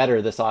got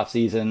better this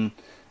offseason.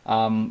 The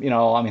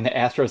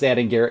Astros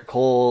adding Garrett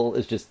Cole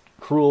is just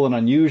cruel and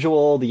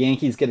unusual. The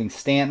Yankees getting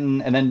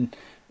Stanton, and then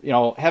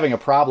having a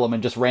problem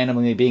and just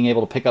randomly being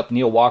able to pick up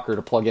Neil Walker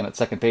to plug in at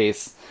second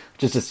base,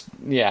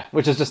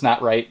 which is just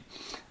not right.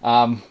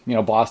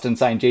 Boston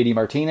signed JD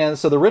Martinez,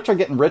 so the rich are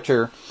getting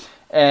richer.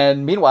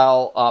 And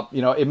meanwhile,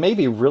 it may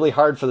be really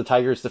hard for the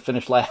Tigers to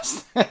finish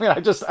last. I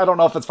don't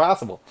know if it's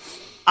possible.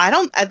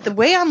 The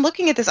way I'm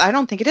looking at this, I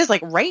don't think it is.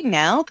 Like right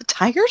now, the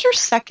Tigers are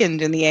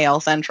second in the AL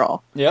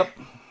Central. Yep.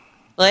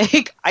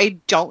 Like, I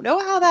don't know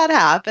how that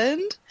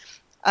happened.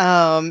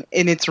 And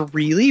it's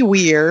really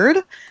weird.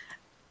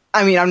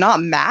 I mean, I'm not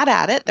mad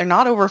at it. They're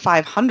not over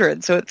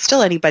 500, so it's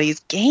still anybody's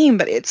game,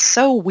 but it's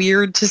so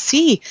weird to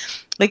see.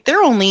 Like,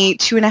 they're only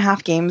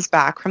 2.5 games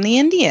back from the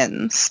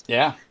Indians.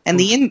 Yeah. And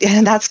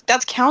and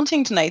that's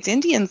counting tonight's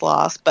Indians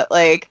loss, but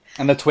like...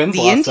 And the Twins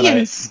lost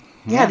tonight.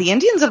 Yeah, the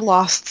Indians have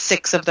lost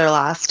 6 of their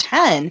last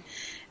 10.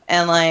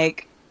 And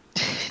like...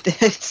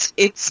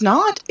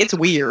 It's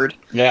weird.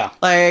 Yeah.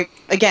 Like,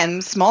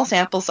 again, small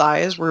sample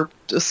size. We're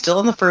still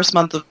in the first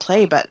month of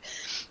play, but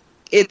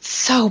it's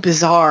so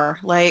bizarre.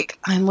 Like,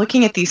 I'm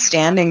looking at these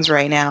standings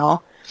right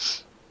now,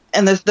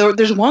 and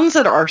there's ones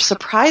that are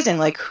surprising.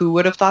 Like, who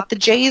would have thought the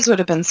Jays would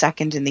have been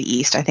second in the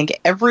East? I think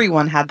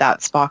everyone had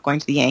that spot going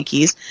to the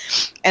Yankees,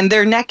 and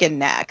they're neck and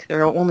neck.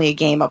 They're only a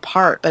game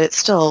apart, but it's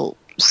still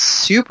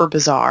super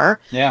bizarre.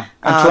 Yeah,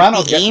 and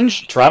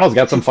Toronto's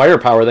got some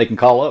firepower they can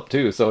call up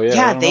too. So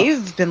yeah,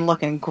 they've been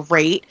looking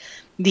great.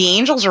 The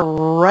Angels are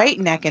right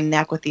neck and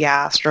neck with the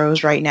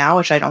Astros right now,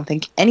 which I don't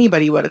think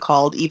anybody would have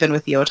called, even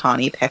with the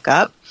Ohtani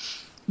pickup.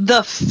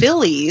 The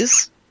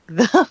Phillies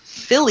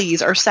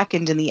are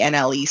second in the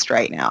NL East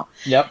right now.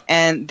 Yep,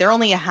 and they're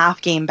only a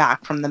half game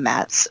back from the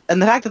Mets.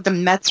 And the fact that the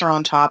Mets are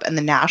on top and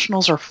the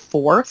Nationals are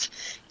fourth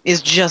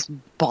is just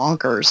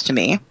bonkers to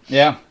me.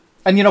 Yeah.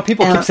 And,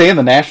 people keep saying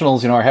the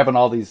Nationals, are having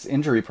all these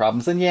injury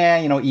problems. And,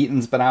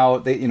 Eaton's been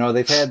out.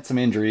 They've had some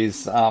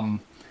injuries.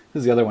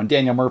 Who's the other one?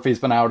 Daniel Murphy's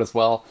been out as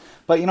well.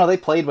 But, they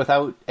played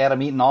without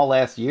Adam Eaton all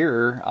last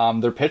year.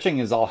 Their pitching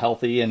is all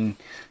healthy. And,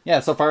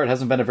 so far it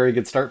hasn't been a very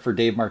good start for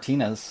Dave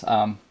Martinez.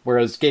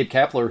 Whereas Gabe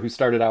Kapler, who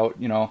started out,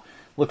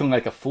 looking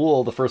like a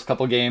fool the first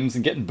couple games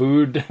and getting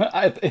booed.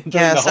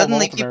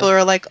 Suddenly people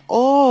are like,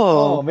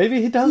 oh,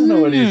 maybe he does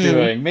know what he's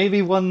doing.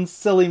 Maybe one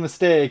silly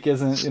mistake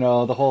isn't,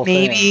 the whole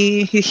thing.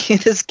 Maybe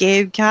this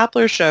Gabe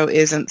Kapler show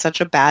isn't such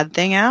a bad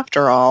thing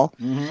after all.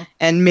 Mm-hmm.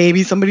 And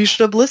maybe somebody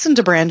should have listened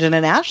to Brandon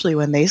and Ashley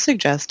when they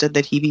suggested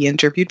that he be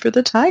interviewed for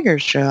the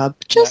Tigers job.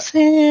 Just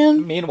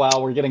saying.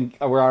 Meanwhile,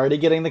 we're already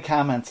getting the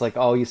comments like,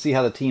 oh, you see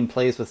how the team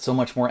plays with so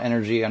much more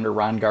energy under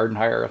Ron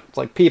Gardenhire. It's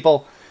like,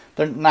 people...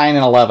 They're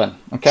 9-11,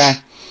 okay?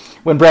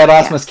 When Brad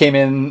Ausmus came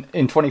in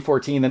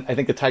 2014, I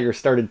think the Tigers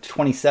started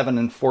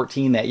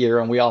 27-14 that year,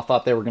 and we all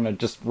thought they were going to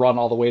just run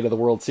all the way to the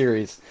World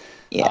Series.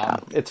 Yeah.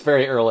 It's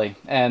very early,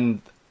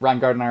 and Ron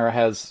Gardenhire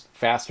has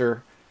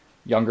faster,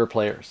 younger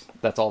players.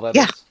 That's all that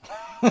is.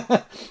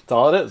 That's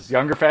all it is.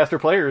 Younger, faster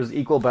players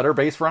equal better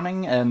base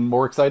running and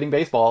more exciting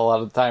baseball a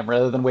lot of the time,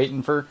 rather than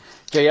waiting for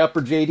J-Up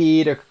or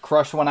JD to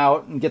crush one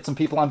out and get some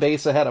people on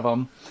base ahead of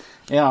them.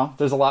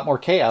 There's a lot more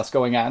chaos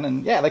going on,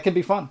 and that could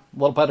be fun. A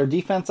little better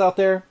defense out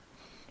there.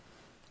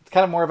 It's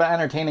kind of more of an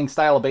entertaining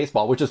style of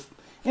baseball, which is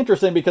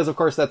interesting because, of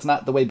course, that's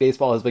not the way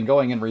baseball has been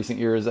going in recent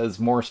years, as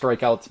more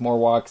strikeouts, more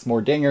walks,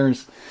 more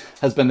dingers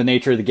has been the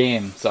nature of the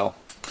game. So,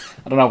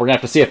 I don't know. We're going to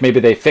have to see if maybe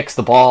they fix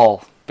the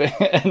ball and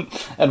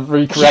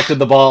recorrected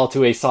the ball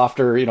to a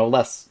softer,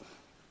 less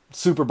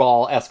Super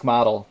Bowl-esque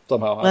model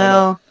somehow.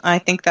 Well, I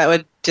think that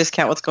would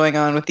discount what's going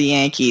on with the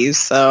Yankees,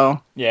 so...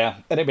 Yeah,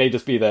 and it may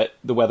just be that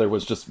the weather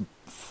was just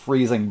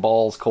freezing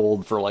balls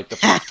cold for like the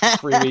first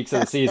 3 weeks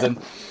of the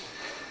season.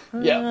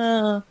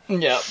 So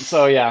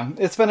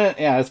it's been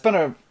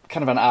a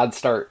kind of an odd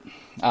start.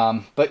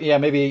 But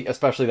maybe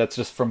especially that's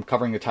just from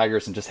covering the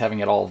Tigers and just having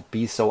it all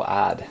be so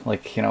odd.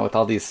 Like, with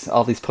all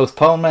these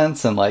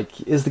postponements and like,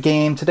 is the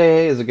game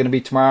today? Is it going to be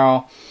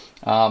tomorrow?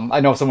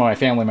 I know some of my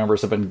family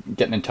members have been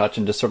getting in touch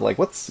and just sort of like,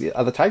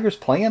 are the Tigers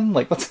playing?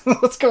 Like, what's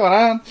going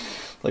on?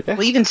 Like,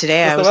 well, even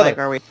today I was like,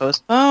 are we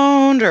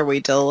postponed? Are we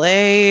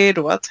delayed?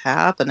 What's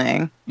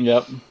happening?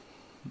 Yep,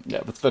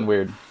 it's been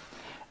weird.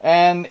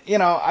 And,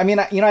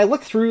 I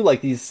looked through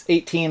like these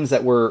 8 teams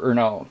that were, or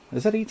no,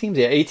 is that 8 teams?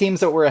 Yeah, 8 teams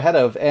that were ahead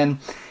of, and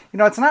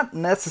it's not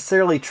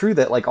necessarily true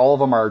that, like, all of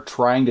them are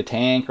trying to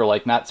tank or,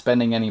 like, not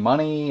spending any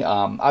money.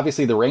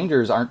 Obviously, the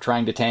Rangers aren't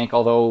trying to tank,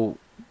 although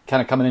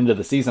kind of coming into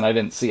the season, I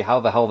didn't see how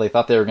the hell they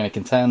thought they were going to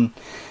contend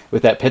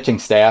with that pitching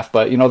staff.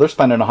 But, they're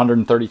spending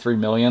 $133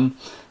 million.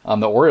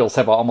 The Orioles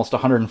have almost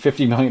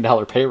 $150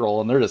 million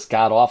payroll, and they're just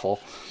god-awful.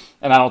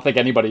 And I don't think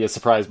anybody is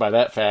surprised by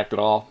that fact at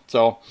all.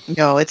 So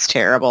no, it's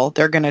terrible.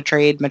 They're going to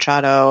trade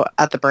Machado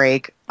at the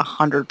break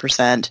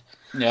 100%.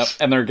 Yep,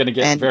 and they're going to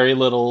get very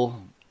little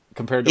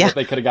compared to what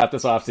they could have got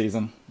this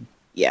offseason.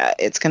 Yeah,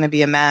 it's going to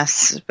be a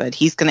mess, but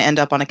he's going to end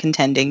up on a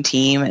contending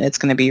team, and it's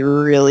going to be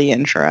really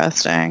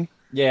interesting.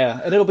 Yeah,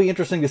 and it'll be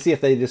interesting to see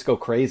if they just go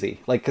crazy.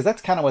 Like, because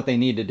that's kind of what they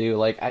need to do.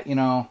 Like,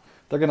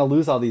 they're going to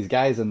lose all these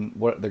guys, and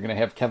they're going to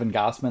have Kevin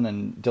Gausman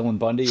and Dylan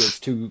Bundy as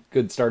two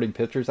good starting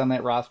pitchers on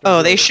that roster.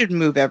 Oh, they should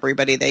move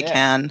everybody they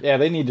can. Yeah,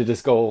 they need to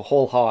just go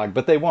whole hog,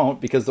 but they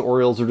won't because the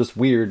Orioles are just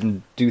weird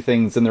and do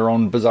things in their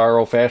own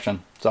bizarro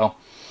fashion. So,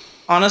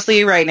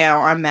 honestly, right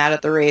now, I'm mad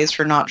at the Rays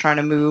for not trying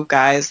to move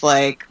guys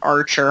like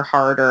Archer,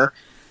 Harder,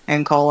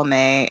 and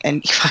Colomé,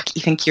 and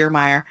even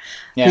Kiermaier,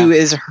 who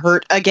is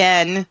hurt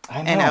again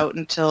and out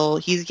until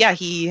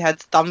he had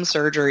thumb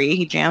surgery.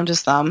 He jammed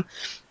his thumb.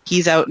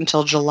 He's out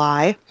until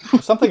July.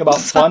 Something about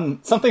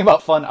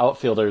fun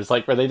outfielders,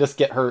 like where they just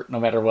get hurt no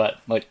matter what.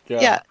 Like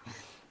yeah.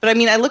 But I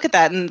mean, I look at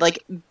that and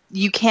like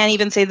you can't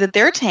even say that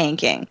they're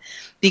tanking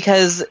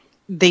because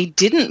they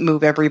didn't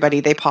move everybody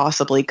they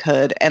possibly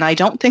could, and I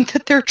don't think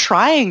that they're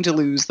trying to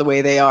lose the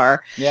way they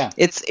are. Yeah.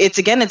 It's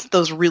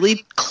those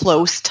really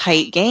close,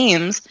 tight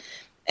games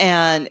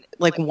and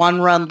like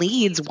 1-run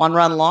leads,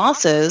 1-run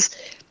losses.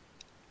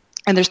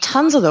 And there's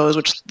tons of those,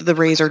 which the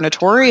Rays are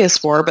notorious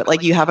for. But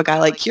like you have a guy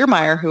like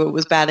Kiermaier who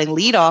was batting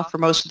leadoff for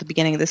most of the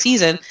beginning of the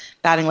season,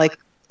 batting like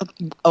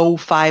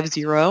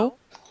 0.50,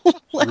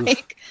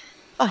 like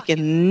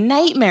fucking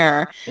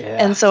nightmare. Yeah.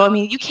 And so I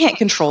mean, you can't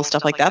control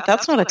stuff like that.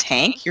 That's not a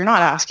tank. You're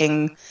not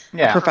asking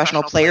a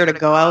professional player to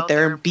go out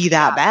there and be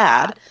that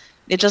bad.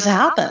 It just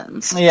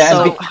happens. Yeah,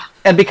 so,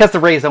 and because the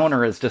Rays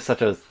owner is just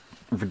such a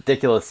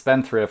ridiculous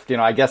spendthrift,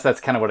 I guess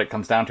that's kind of what it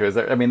comes down to.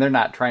 They're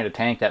not trying to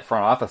tank. That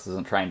front office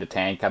isn't trying to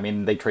tank. I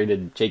mean, they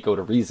traded Jake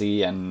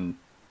Odorizzi and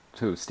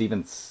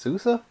Steven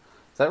Souza.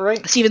 Is that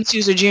right? Steven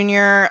Souza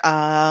Jr.,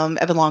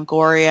 Evan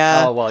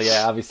Longoria. Oh well,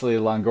 yeah, obviously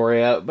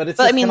Longoria. But it's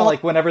just kind of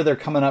like whenever they're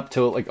coming up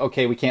to like,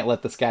 okay, we can't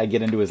let this guy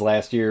get into his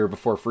last year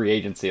before free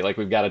agency. Like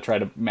we've got to try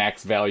to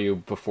max value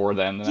before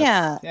then.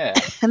 Yeah.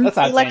 And that's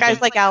they let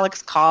guys like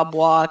Alex Cobb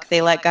walk.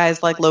 They let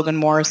guys like Logan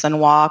Morrison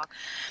walk.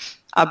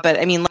 But,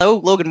 I mean,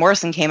 Logan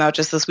Morrison came out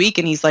just this week,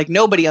 and he's like,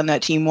 nobody on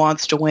that team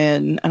wants to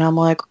win. And I'm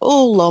like,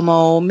 oh,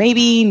 Lomo,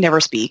 maybe never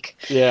speak.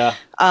 Yeah.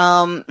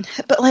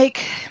 But,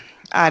 like,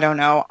 I don't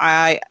know.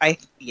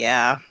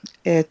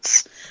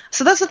 It's...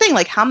 So that's the thing.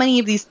 Like, how many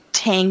of these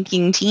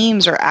tanking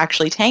teams are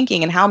actually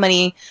tanking, and how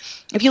many...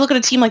 If you look at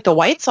a team like the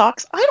White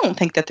Sox, I don't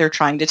think that they're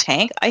trying to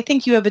tank. I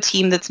think you have a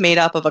team that's made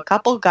up of a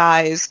couple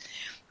guys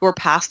who are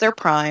past their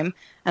prime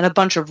and a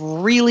bunch of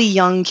really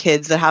young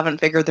kids that haven't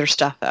figured their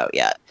stuff out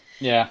yet.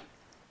 Yeah.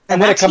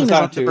 And that team is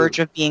on the verge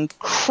of being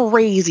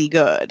crazy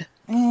good.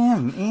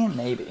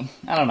 Maybe.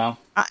 I don't know.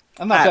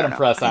 I'm not that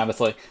impressed,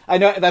 honestly. I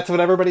know that's what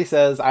everybody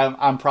says.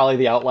 I'm probably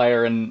the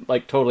outlier and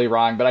like totally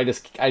wrong, but I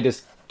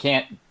just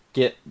can't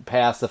get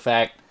past the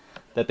fact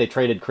that they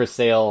traded Chris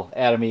Sale,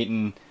 Adam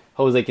Eaton,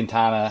 Jose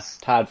Quintana,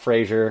 Todd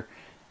Frazier,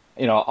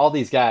 all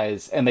these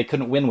guys, and they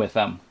couldn't win with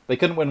them.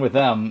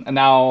 And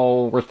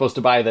now we're supposed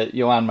to buy the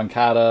Yohan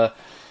Moncada,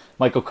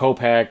 Michael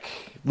Kopech,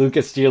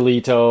 Lucas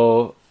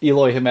Giolito,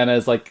 Eloy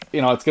Jimenez, it's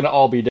going to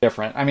all be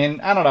different. I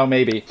mean, I don't know,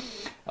 maybe.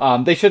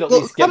 They should at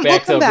least get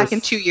back to... We'll come back in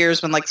 2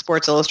 years when,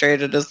 Sports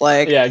Illustrated is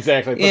like... Yeah,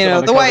 exactly.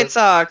 The White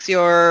Sox,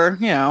 your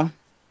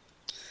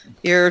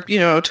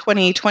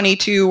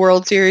 2022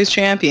 World Series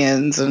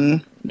champions,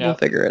 and we'll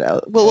figure it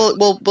out.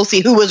 We'll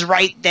see who was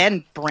right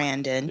then,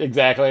 Brandon.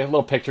 Exactly. A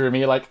little picture of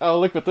me like, oh,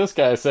 look what this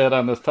guy said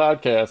on this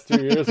podcast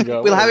 2 years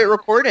ago. We'll have it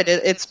recorded.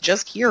 It's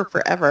just here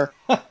forever.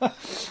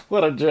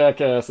 What a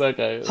jackass that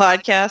guy is.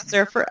 Podcasts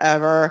are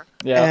forever.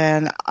 Yeah.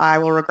 And I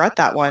will regret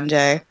that one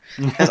day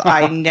because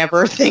I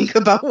never think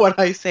about what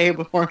I say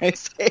before I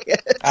say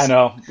it. I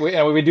know.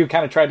 We do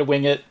kind of try to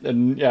wing it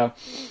and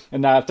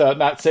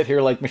not sit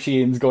here like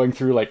machines going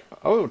through like,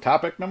 oh,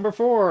 topic number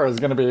 4 is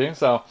going to be.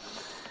 So,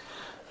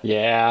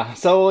 yeah.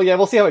 So, yeah,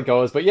 we'll see how it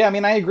goes. But, yeah, I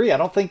mean, I agree. I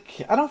don't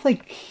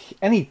think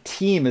any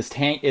team is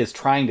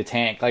trying to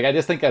tank. Like, I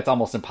just think that's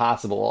almost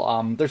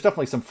impossible. There's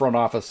definitely some front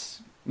office,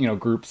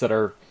 groups that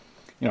are,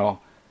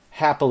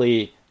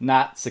 happily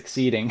not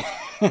succeeding.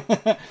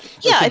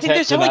 Yeah, I think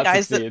there's definitely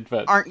guys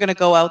that aren't going to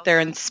go out there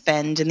and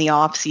spend in the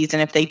off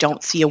season if they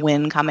don't see a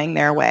win coming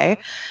their way.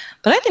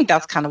 But I think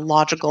that's kind of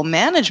logical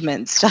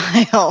management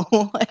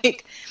style.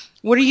 Like,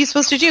 what are you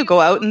supposed to do? Go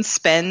out and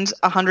spend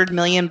 $100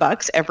 million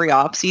every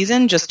off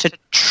season just to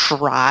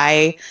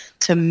try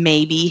to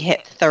maybe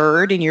hit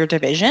third in your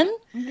division?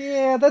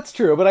 Yeah, that's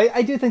true. But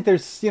I do think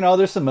there's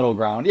some middle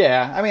ground.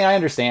 Yeah, I mean, I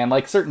understand.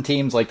 Like certain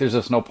teams, like there's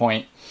just no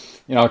point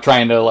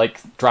trying to like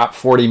drop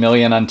 $40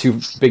 million on 2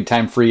 big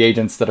time free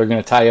agents that are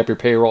going to tie up your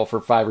payroll for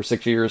 5 or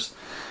 6 years.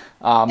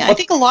 I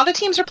think a lot of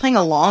teams are playing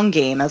a long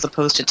game as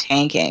opposed to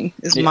tanking,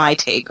 is my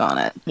take on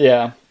it.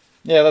 Yeah,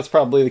 that's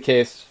probably the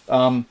case.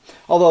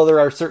 Although there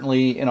are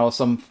certainly,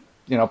 some,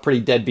 pretty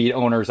deadbeat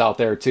owners out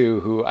there,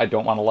 too, who I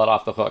don't want to let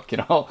off the hook.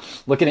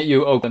 Looking at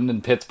you, Oakland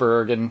and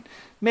Pittsburgh and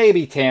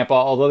maybe Tampa,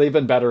 although they've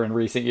been better in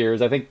recent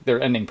years. I think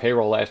their ending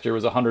payroll last year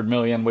was $100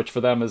 million, which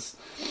for them is,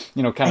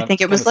 I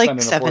think it was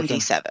like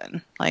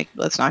 77. Like,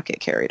 let's not get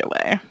carried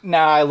away.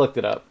 Nah, I looked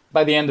it up.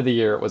 By the end of the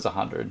year, it was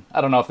 100.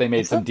 I don't know if they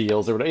made some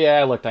deals or whatever. Yeah,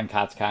 I looked on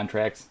Cott's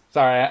contracts.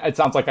 Sorry, it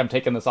sounds like I'm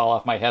taking this all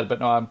off my head, but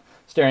no, I'm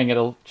staring at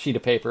a sheet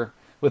of paper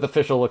with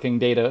official-looking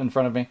data in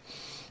front of me.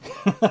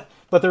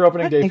 But their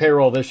opening day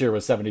payroll this year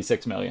was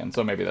 $76 million,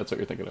 so maybe that's what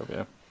you're thinking of,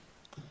 yeah.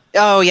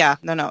 Oh, yeah.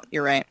 No,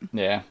 you're right.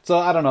 Yeah. So,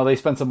 I don't know. They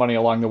spent some money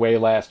along the way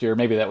last year.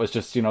 Maybe that was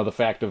just, the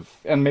fact of...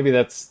 And maybe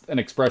that's an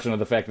expression of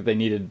the fact that they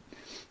needed,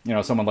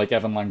 someone like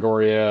Evan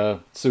Longoria,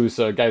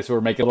 Sousa, guys who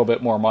were making a little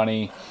bit more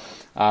money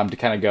to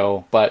kind of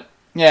go. But,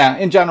 yeah,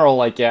 in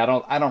general, I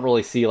don't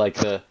really see,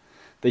 the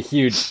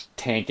huge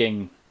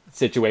tanking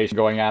situation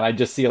going on. I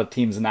just see the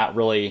teams not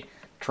really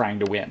trying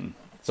to win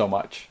so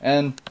much.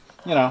 And,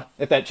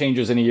 if that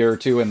changes in a year or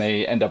two and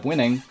they end up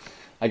winning,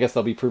 I guess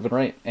they'll be proven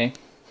right, eh?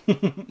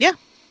 Yeah.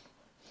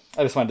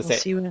 I just wanted to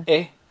say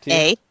A.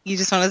 A? You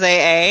just want to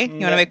say A? You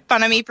want to make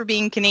fun of me for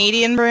being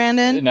Canadian,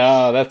 Brandon?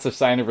 No, that's a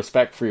sign of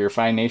respect for your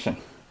fine nation.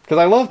 Because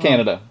I love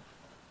Canada.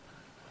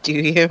 Do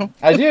you?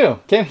 I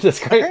do. Canada's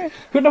great. Right.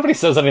 Nobody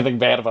says anything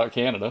bad about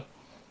Canada.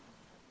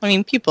 I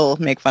mean, people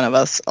make fun of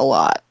us a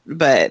lot,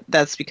 but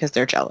that's because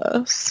they're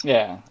jealous.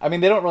 Yeah. I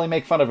mean, they don't really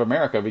make fun of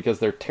America because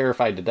they're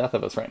terrified to death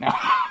of us right now.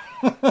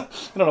 I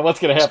don't know what's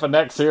going to happen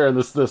next here in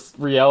this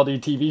reality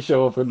TV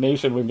show of a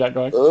nation we've got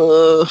going.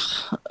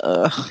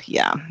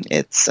 Yeah,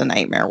 it's a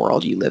nightmare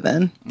world you live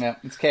in. Yeah,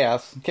 it's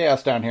chaos.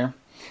 Chaos down here.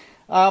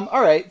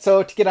 All right,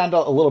 so to get on to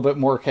a little bit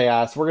more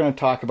chaos, we're going to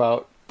talk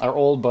about our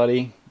old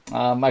buddy,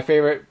 my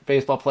favorite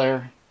baseball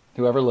player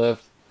who ever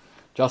lived,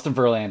 Justin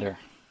Verlander.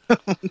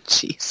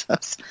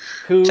 Jesus.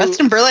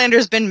 Justin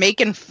Verlander's been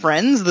making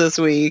friends this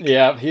week.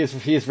 Yeah,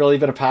 he's really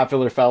been a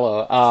popular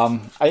fellow.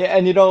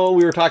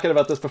 We were talking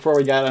about this before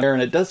we got on here,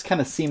 and it does kind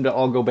of seem to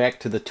all go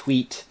back to the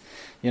tweet,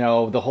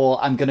 the whole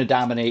 "I'm going to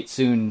dominate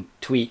soon"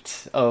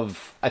 tweet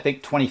of, I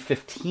think,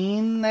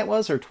 2015 that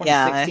was, or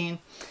 2016,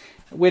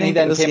 when he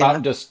then came out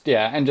and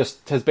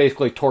just has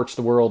basically torched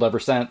the world ever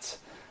since.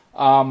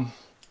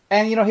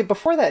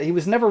 Before that, he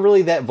was never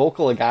really that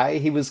vocal a guy.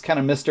 He was kind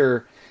of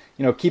Mr.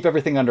 Keep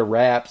everything under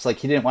wraps. Like,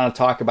 he didn't want to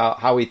talk about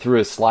how he threw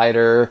his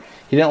slider.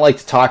 He didn't like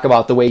to talk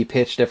about the way he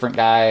pitched different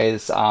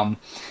guys. I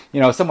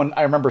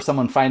remember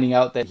someone finding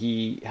out that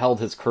he held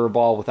his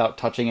curveball without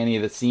touching any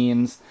of the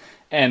seams.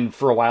 And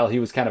for a while, he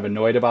was kind of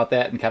annoyed about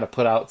that and kind of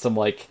put out some,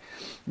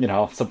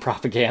 some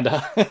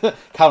propaganda,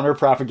 counter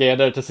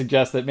propaganda to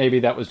suggest that maybe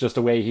that was just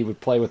a way he would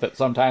play with it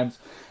sometimes.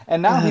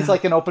 And now he's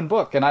like an open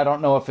book. And I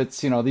don't know if it's,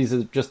 these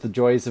are just the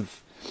joys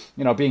of,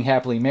 being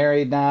happily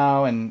married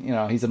now,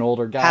 and, he's an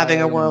older guy.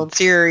 Having a World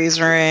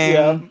Series ring.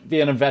 Yeah,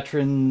 being a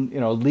veteran,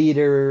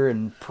 leader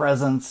and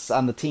presence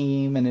on the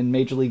team and in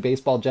Major League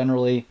Baseball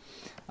generally.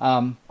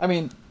 Before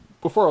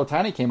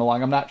Ohtani came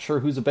along, I'm not sure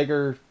who's a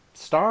bigger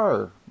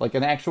star, like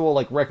an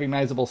actual,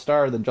 recognizable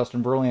star than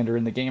Justin Verlander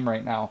in the game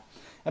right now.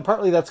 And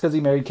partly that's because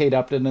he married Kate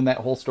Upton and that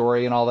whole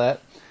story and all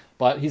that.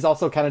 But he's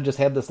also kind of just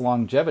had this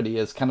longevity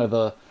as kind of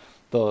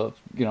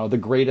the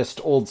greatest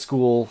old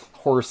school,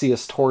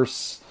 horsiest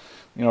horse,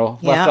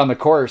 left on the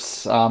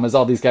course, as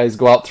all these guys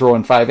go out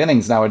throwing 5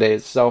 innings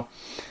nowadays. So,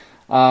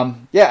 I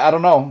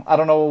don't know. I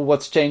don't know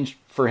what's changed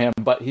for him,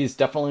 but he's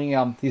definitely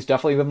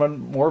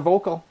been more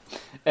vocal.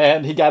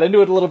 And he got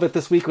into it a little bit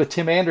this week with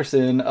Tim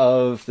Anderson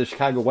of the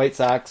Chicago White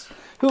Sox,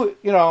 who,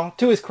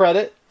 to his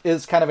credit,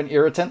 is kind of an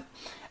irritant,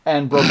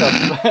 and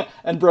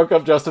broke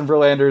up Justin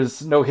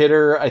Verlander's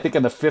no-hitter, I think,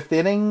 in the 5th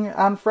inning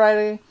on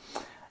Friday.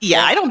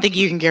 Yeah, I don't think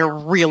you can get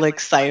real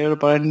excited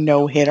about a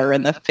no-hitter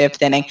in the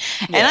 5th inning.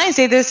 Yeah. And I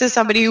say this as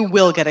somebody who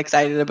will get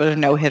excited about a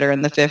no-hitter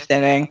in the 5th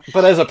inning.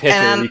 But as a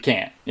pitcher, you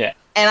can't. Yeah.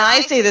 And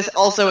I say this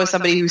also as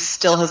somebody who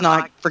still has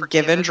not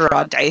forgiven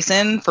Gerard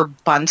Dyson for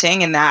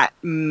bunting in that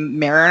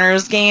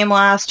Mariners game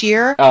last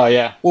year. Oh,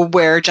 yeah.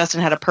 Where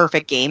Justin had a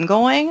perfect game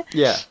going.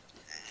 Yeah.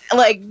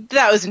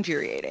 That was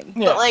infuriating.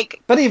 Yeah.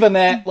 But even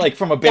that,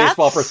 from a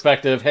baseball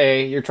perspective,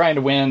 hey, you're trying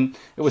to win.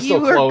 It was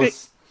still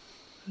close.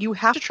 You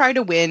have to try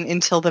to win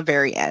until the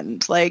very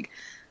end.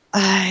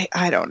 I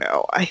don't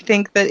know. I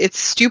think that it's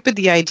stupid,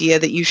 the idea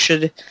that you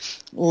should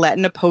let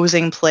an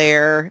opposing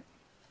player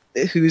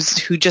who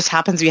just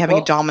happens to be having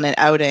a dominant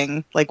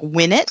outing,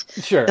 win it.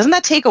 Sure. Doesn't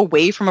that take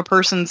away from a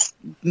person's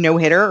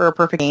no-hitter or a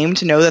perfect game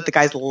to know that the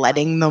guy's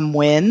letting them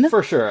win?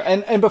 For sure.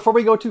 And before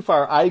we go too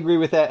far, I agree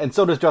with that, and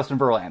so does Justin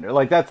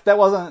Verlander. That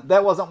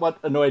wasn't what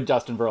annoyed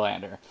Justin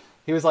Verlander.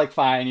 He was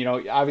fine,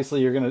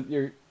 obviously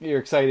you're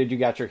excited, you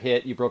got your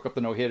hit, you broke up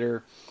the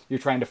no-hitter, you're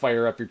trying to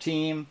fire up your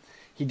team.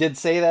 He did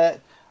say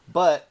that,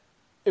 but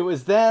it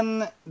was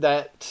then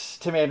that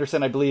Tim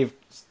Anderson, I believe,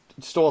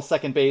 stole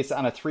second base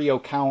on a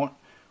 3-0 count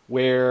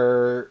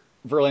where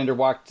Verlander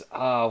walked,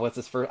 what's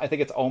his first, I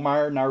think it's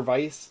Omar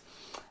Narvaez,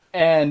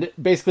 And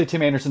basically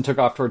Tim Anderson took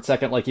off towards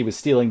second like he was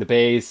stealing the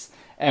base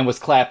and was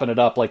clapping it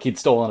up like he'd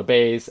stolen a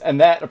base. And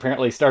that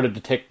apparently started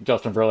to tick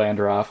Justin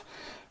Verlander off.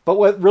 But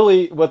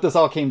what this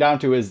all came down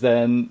to is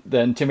then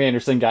Tim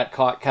Anderson got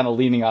caught kind of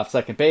leaning off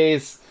second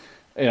base,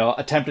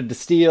 attempted to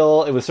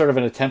steal. It was sort of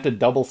an attempted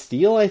double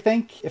steal, I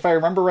think, if I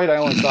remember right. I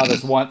only saw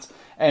this once.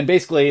 And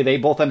basically they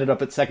both ended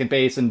up at second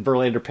base, and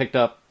Verlander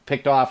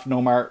picked off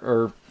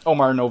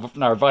Omar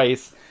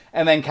Narvaez,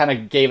 and then kind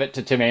of gave it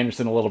to Tim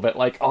Anderson a little bit,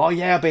 like, oh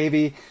yeah,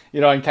 baby,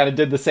 and kind of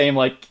did the same,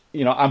 like,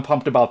 I'm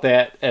pumped about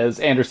that, as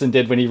Anderson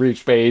did when he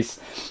reached base,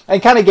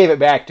 and kind of gave it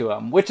back to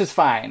him, which is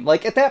fine.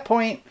 Like, at that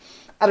point,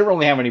 I don't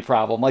really have any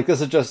problem. Like, this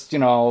is just,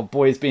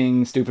 boys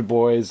being stupid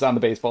boys on the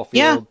baseball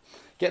field,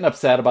 getting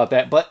upset about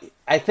that. But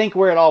I think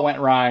where it all went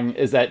wrong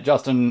is that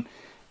Justin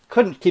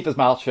couldn't keep his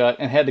mouth shut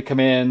and had to come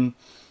in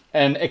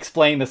and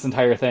explain this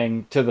entire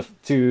thing to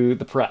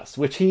the press,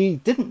 which he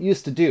didn't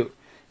used to do.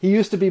 He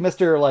used to be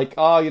Mr. like,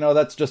 oh,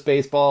 that's just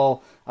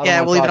baseball.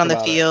 We'll leave it on the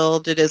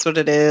field. It is what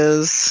it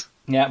is.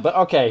 Yeah, but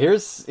okay,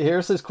 here's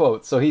his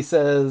quote. So he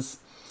says,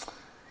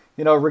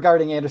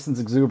 regarding Anderson's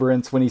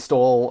exuberance when he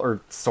stole, or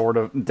sort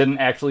of didn't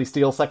actually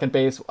steal second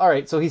base. All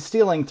right, so he's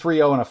stealing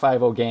 3-0 in a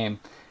 5-0 game.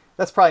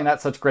 That's probably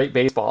not such great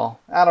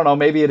baseball. I don't know.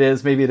 Maybe it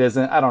is. Maybe it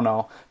isn't. I don't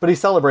know. But he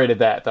celebrated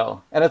that,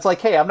 though. And it's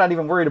like, hey, I'm not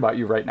even worried about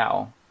you right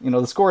now.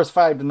 The score is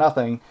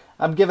 5-0.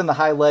 I'm giving the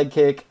high leg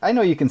kick. I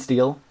know you can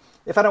steal.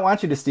 If I don't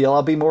want you to steal,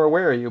 I'll be more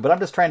aware of you. But I'm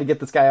just trying to get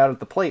this guy out at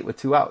the plate with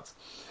 2 outs.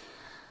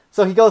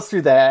 So he goes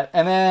through that.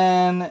 And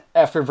then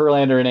after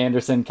Verlander and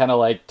Anderson kind of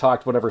like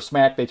talked whatever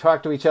smack they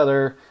talked to each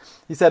other,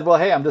 he said, well,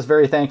 hey, I'm just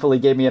very thankful he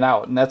gave me an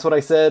out. And that's what I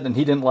said, and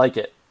he didn't like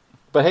it.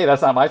 But hey,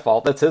 that's not my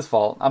fault. That's his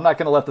fault. I'm not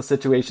going to let the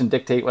situation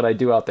dictate what I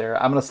do out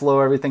there. I'm going to slow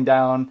everything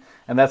down,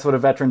 and that's what a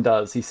veteran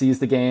does. He sees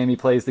the game, he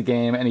plays the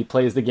game, and he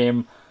plays the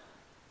game,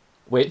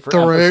 wait for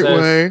emphasis, right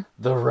way.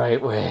 The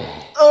right way.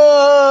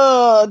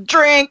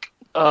 Drink.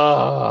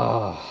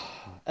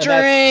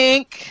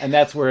 Drink. And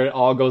that's where it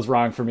all goes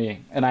wrong for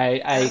me. And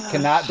I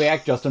cannot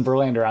back Justin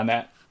Verlander on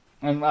that.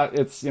 And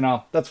it's,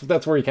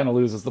 that's where he kind of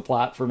loses the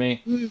plot for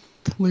me.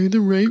 Play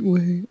the right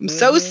way. I'm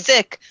so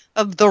sick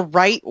of the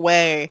right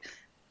way.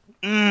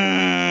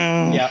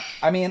 Yeah,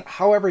 I mean,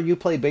 however you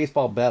play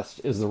baseball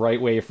best is the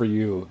right way for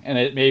you, and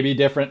it may be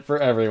different for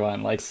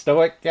everyone. Like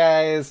stoic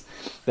guys,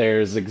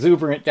 there's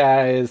exuberant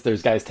guys,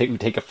 there's guys who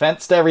take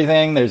offense to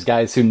everything, there's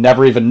guys who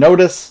never even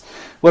notice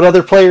what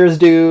other players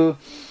do.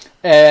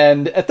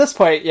 And at this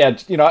point,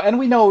 and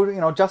we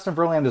know, Justin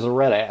Verlander's a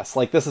red ass.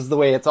 Like, this is the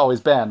way it's always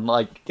been.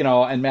 Like,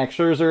 and Max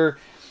Scherzer,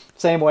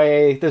 same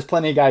way. There's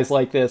plenty of guys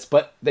like this,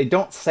 but they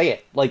don't say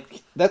it.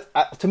 Like, that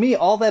to me,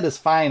 all that is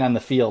fine on the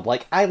field.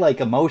 Like, I like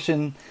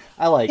emotion.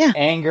 I like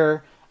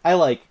anger. I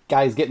like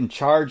guys getting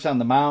charged on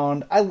the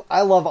mound.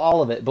 I love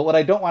all of it. But what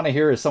I don't want to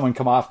hear is someone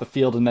come off the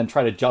field and then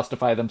try to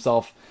justify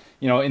themselves,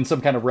 in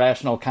some kind of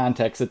rational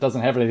context that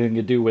doesn't have anything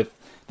to do with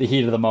the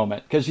heat of the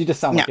moment. Because you just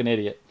sound like an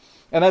idiot.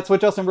 And that's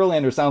what Justin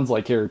Verlander sounds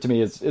like here to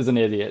me is an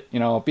idiot.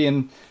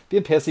 Being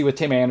pissy with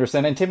Tim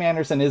Anderson. And Tim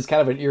Anderson is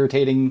kind of an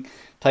irritating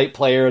type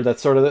player.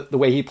 That's sort of the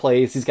way he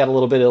plays. He's got a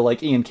little bit of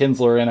like Ian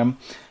Kinsler in him.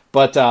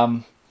 But,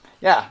 I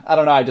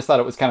don't know. I just thought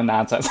it was kind of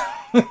nonsense.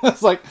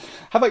 It's like,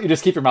 how about you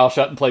just keep your mouth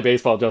shut and play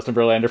baseball, Justin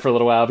Verlander, for a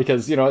little while?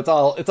 Because, it's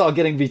all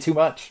getting to be too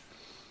much.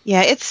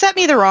 Yeah, it set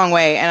me the wrong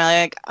way.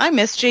 And I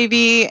miss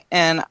JV,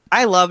 and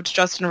I loved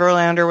Justin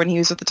Verlander when he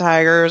was with the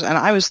Tigers, and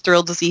I was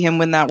thrilled to see him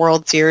win that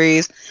World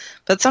Series.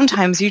 But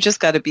sometimes you just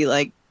got to be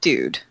like,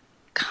 dude,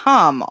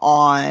 come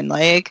on.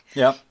 Like,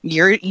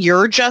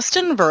 you're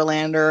Justin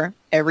Verlander.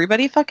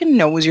 Everybody fucking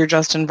knows you're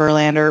Justin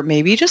Verlander.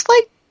 Maybe just,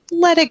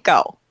 let it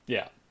go.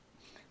 Yeah.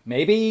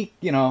 Maybe,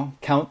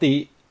 count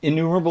the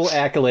innumerable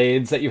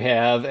accolades that you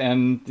have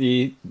and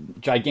the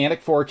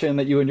gigantic fortune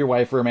that you and your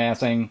wife are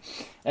amassing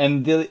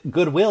and the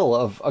goodwill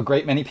of a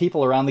great many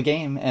people around the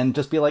game and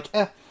just be like,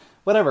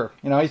 whatever.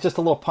 He's just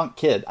a little punk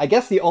kid. I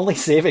guess the only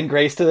saving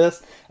grace to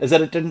this is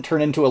that it didn't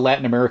turn into a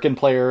Latin American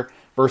player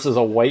versus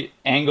a white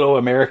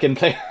Anglo-American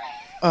player.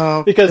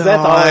 Oh, because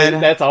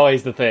that's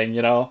always the thing,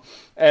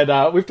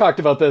 And we've talked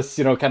about this,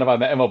 kind of on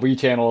the MLB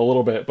channel a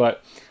little bit,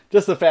 but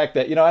just the fact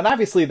that, and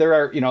obviously there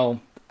are,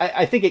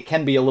 I think it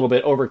can be a little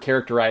bit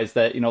overcharacterized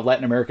that,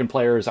 Latin American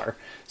players are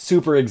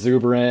super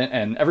exuberant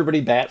and everybody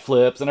bat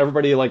flips and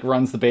everybody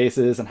runs the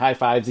bases and high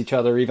fives each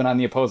other, even on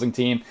the opposing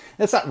team.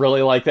 It's not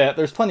really like that.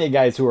 There's plenty of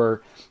guys who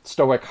are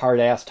stoic, hard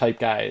ass type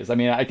guys. I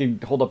mean, I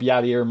could hold up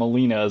Yadier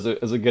Molina as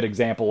a good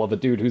example of a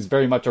dude who's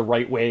very much a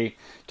right way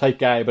type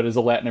guy, but is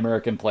a Latin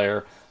American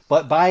player.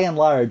 But by and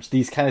large,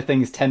 these kind of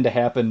things tend to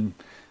happen,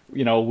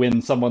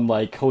 when someone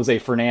like Jose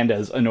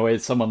Fernandez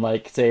annoys someone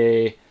like,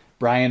 say,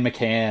 Brian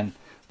McCann,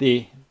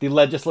 the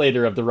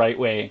legislator of the right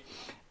way.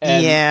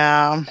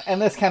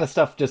 And this kind of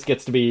stuff just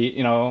gets to be,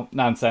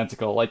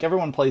 nonsensical. Like,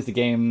 everyone plays the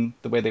game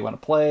the way they want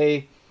to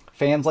play.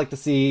 Fans like to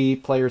see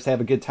players have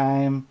a good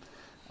time.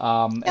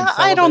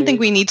 I don't think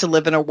we need to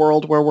live in a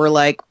world where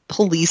we're,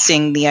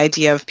 policing the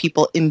idea of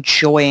people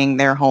enjoying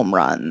their home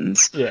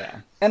runs.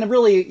 Yeah. And it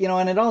really,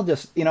 and it all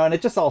just, and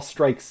it just all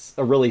strikes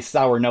a really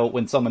sour note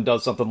when someone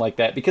does something like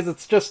that, because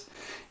it's just,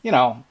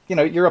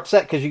 you're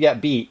upset because you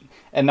got beat,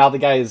 and now the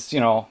guy is,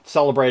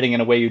 celebrating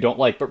in a way you don't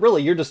like, but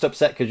really you're just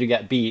upset because you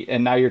got beat,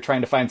 and now you're trying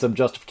to find some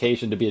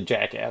justification to be a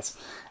jackass.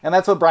 And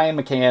that's what Brian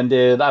McCann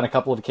did on a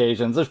couple of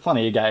occasions. There's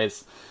plenty of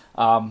guys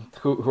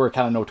who are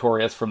kind of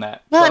notorious from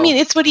that. Well, so,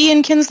 it's what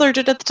Ian Kinsler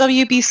did at the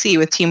WBC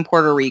with Team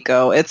Puerto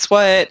Rico. It's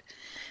what...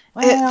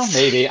 Well,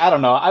 maybe. I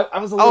don't know. I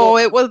was a little... Oh,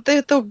 it was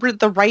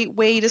the right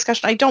way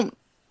discussion. I don't...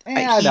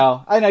 I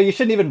know. You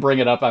shouldn't even bring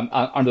it up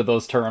under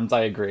those terms. I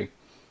agree.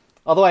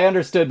 Although I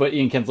understood what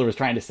Ian Kinsler was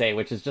trying to say,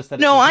 which is just that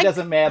he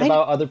doesn't mad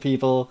about other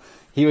people.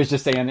 He was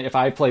just saying, if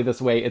I play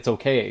this way, it's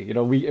okay.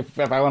 If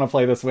I want to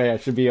play this way,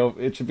 it should be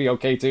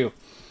okay too.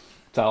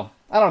 So,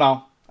 I don't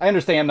know. I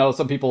understand, though.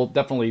 Some people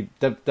definitely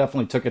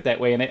took it that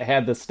way, and it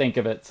had the stink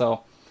of it.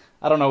 So,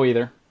 I don't know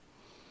either.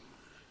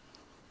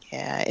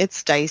 Yeah,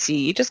 it's dicey.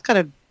 You just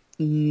gotta...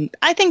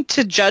 I think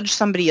to judge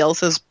somebody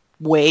else's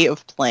way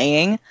of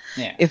playing,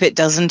 if it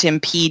doesn't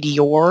impede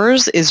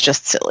yours, is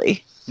just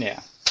silly.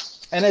 Yeah.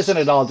 And isn't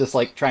it all just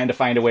like trying to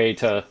find a way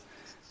to,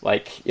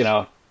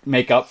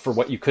 make up for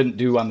what you couldn't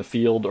do on the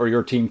field or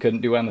your team couldn't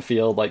do on the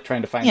field, like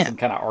trying to find some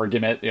kind of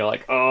argument,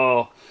 like,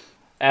 oh,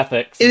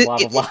 ethics, blah,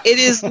 blah, blah. It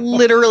is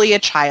literally a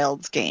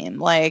child's game.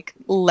 Like,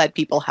 let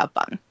people have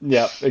fun.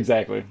 Yeah,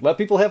 exactly. Let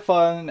people have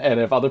fun, and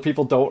if other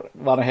people don't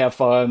want to have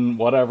fun,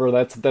 whatever,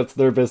 that's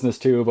their business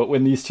too. But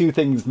when these two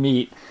things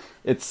meet,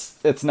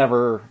 it's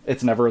never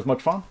as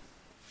much fun.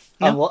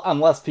 No.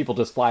 Unless people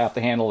just fly off the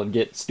handle and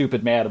get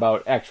stupid mad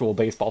about actual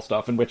baseball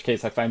stuff, in which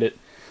case I find it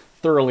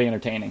thoroughly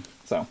entertaining.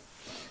 So,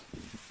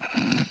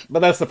 but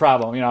that's the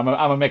problem.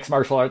 I'm a mixed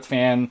martial arts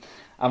fan.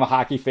 I'm a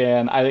hockey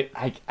fan.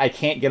 I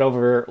can't get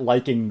over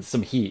liking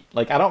some heat.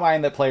 Like, I don't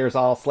mind that players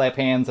all slap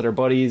hands at their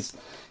buddies,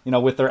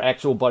 with their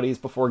actual buddies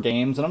before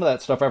games. None of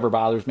that stuff ever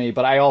bothers me,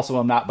 but I also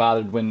am not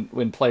bothered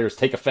when players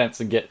take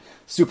offense and get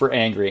super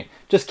angry.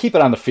 Just keep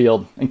it on the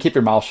field and keep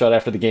your mouth shut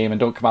after the game and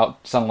don't come out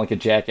sounding like a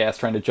jackass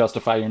trying to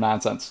justify your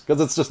nonsense, because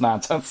it's just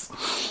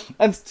nonsense.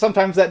 And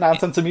sometimes that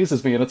nonsense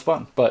amuses me and it's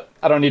fun, but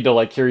I don't need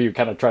to, hear you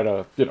kind of try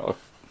to,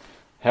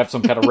 have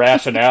some kind of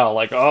rationale,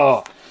 like,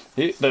 oh...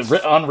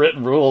 The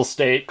unwritten rules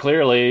state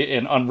clearly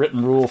in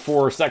Unwritten Rule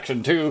 4,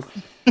 Section 2.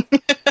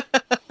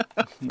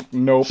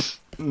 Nope.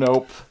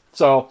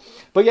 So,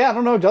 but yeah, I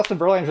don't know. Justin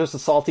Verlander's just a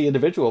salty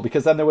individual,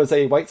 because then there was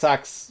a White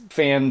Sox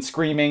fan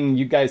screaming,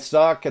 "You guys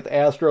suck," at the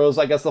Astros,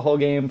 I guess the whole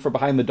game, from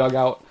behind the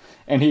dugout.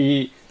 And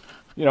he,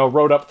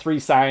 wrote up 3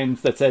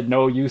 signs that said,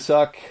 "No, you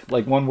suck,"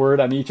 like one word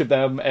on each of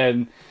them,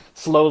 and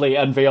slowly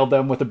unveiled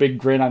them with a big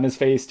grin on his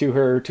face to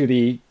her, to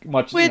the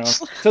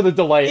to the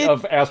delight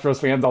of Astros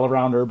fans all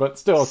around her, but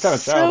still kind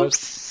of childish.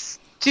 So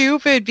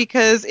stupid,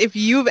 because if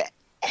you've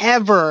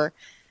ever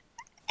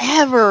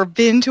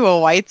been to a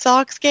White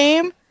Sox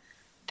game,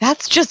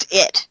 that's just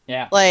it.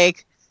 Yeah.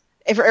 Like,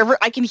 if ever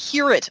I can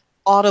hear it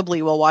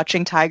audibly while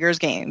watching Tigers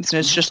games, and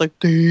it's just like,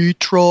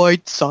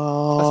 Detroit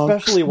sucks.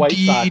 Especially White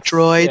Sox.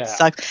 Detroit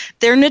sucks.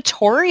 They're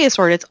notorious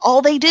for it. It's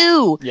all they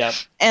do. Yep.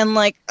 And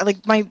one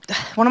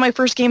of my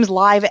first games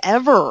live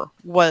ever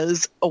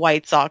was a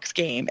White Sox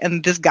game,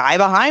 and this guy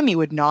behind me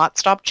would not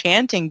stop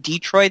chanting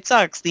 "Detroit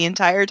sucks" the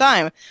entire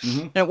time. Mm-hmm.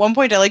 And at one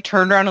point, I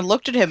turned around and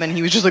looked at him, and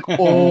he was just like,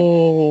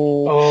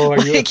 "Oh,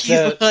 are you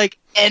upset?" He's like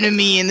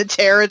enemy in the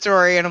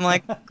territory, and I'm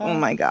like, "Oh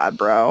my god,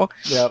 bro!"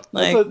 Yep.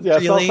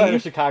 Really? South side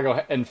of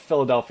Chicago and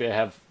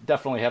Philadelphia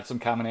definitely have some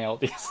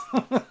commonalities.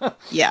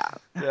 Yeah.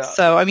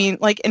 So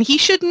and he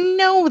should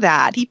know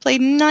that. He played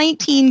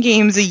 19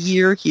 games a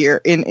year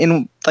here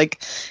in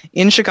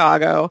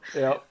Chicago.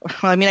 Yep.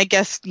 Well, I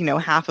guess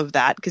half of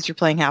that, because you're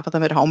playing half of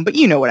them at home, but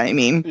you know what I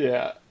mean.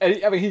 Yeah.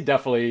 And, he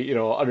definitely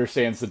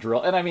understands the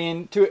drill.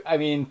 And to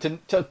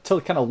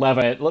kind of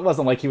leaven it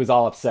wasn't like he was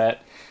all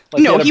upset.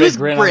 Like, no, he had a big was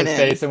grin grinning on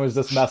his face and was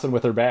just messing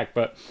with her back.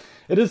 But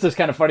it is just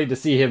kind of funny to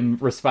see him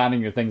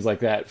responding to things like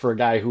that for a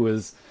guy who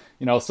is,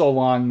 so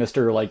long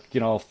Mr.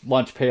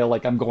 lunch pail,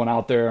 like, I'm going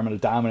out there, I'm going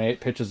to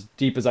dominate, pitch as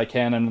deep as I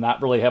can, and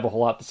not really have a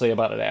whole lot to say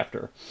about it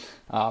after.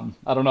 I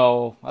don't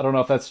know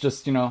if that's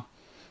just,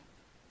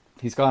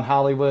 he's gone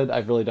Hollywood. I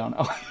really don't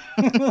know.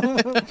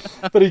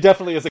 But he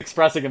definitely is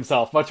expressing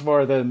himself much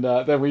more than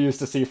we used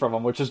to see from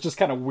him, which is just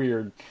kind of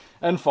weird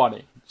and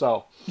funny.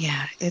 So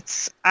yeah,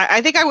 I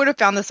think I would have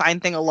found the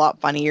sign thing a lot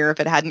funnier if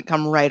it hadn't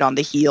come right on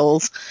the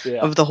heels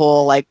of the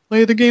whole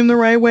play the game the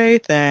right way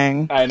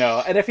thing. I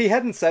know. And if he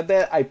hadn't said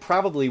that, I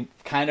probably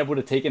kind of would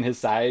have taken his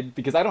side,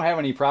 because I don't have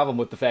any problem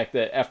with the fact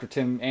that after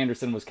Tim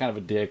Anderson was kind of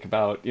a dick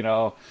about,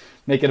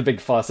 making a big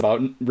fuss about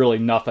really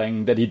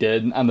nothing that he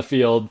did on the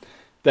field,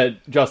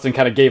 that Justin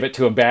kind of gave it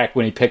to him back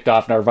when he picked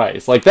off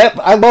Narvaez. Like that,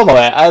 I love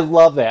that. I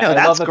love that. No, I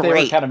that's love that great.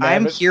 They were kind of mad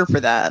I'm here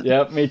for that.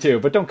 Yep, me too.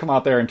 But don't come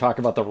out there and talk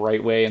about the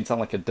right way and sound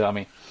like a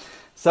dummy.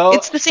 So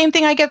it's the same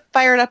thing. I get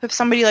fired up if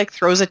somebody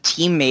throws a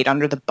teammate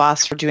under the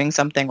bus for doing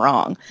something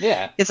wrong.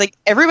 Yeah. It's like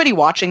everybody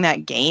watching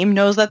that game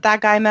knows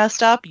that guy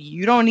messed up.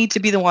 You don't need to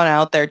be the one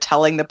out there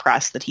telling the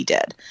press that he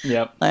did.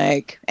 Yep.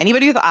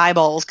 Anybody with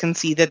eyeballs can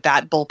see that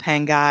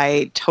bullpen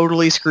guy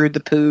totally screwed the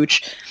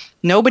pooch.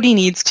 nobody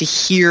needs to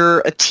hear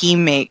a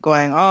teammate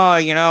going,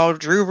 oh,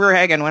 Drew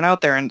VerHagen went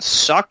out there and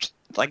sucked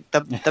like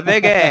the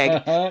big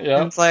egg.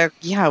 Yeah. It's like,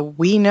 yeah,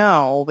 we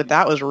know, but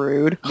that was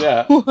rude.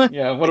 Yeah.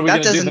 Yeah. What are we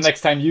going to do the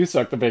next time you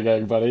suck the big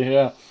egg, buddy?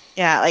 Yeah.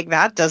 Yeah, like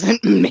that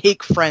doesn't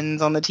make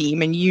friends on the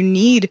team, and you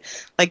need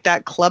like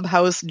that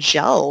clubhouse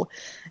gel,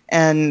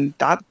 and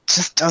that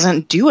just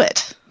doesn't do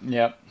it.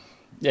 Yep.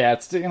 Yeah,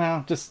 it's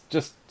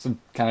just some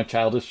kind of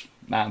childish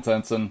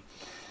nonsense, and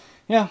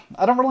yeah,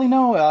 I don't really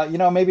know.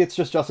 Maybe it's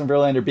just Justin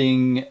Verlander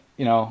being,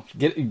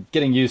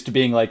 getting used to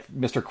being like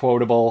Mr.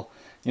 Quotable,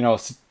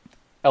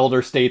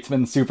 elder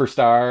statesman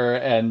superstar,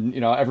 and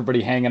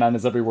everybody hanging on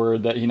his every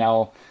word, that he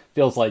now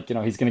feels like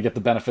he's going to get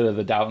the benefit of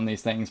the doubt in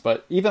these things.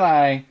 But even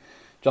I,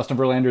 Justin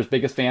Verlander's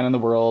biggest fan in the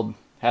world,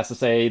 has to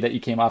say that you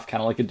came off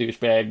kind of like a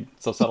douchebag,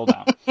 so settle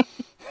down.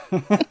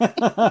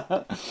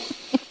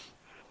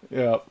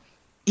 Yeah.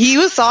 He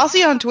was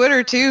saucy on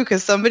Twitter, too,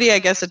 because somebody, I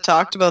guess, had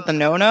talked about the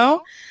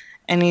no-no,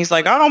 and he's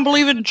like, I don't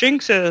believe in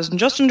jinxes, and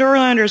Justin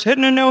Verlander's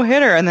hitting a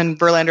no-hitter, and then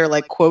Verlander,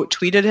 like, quote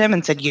tweeted him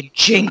and said, you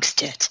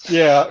jinxed it.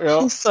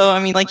 Yeah. So,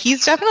 I mean, like,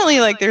 he's definitely,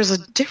 like, there's a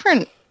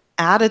different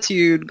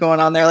attitude going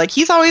on there. Like,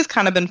 he's always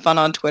kind of been fun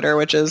on Twitter,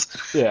 which is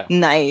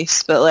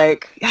nice, but,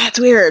 like, yeah, it's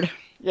weird.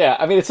 Yeah,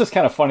 I mean, it's just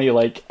kind of funny.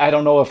 Like, I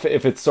don't know if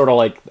it's sort of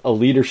like a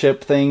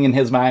leadership thing in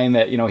his mind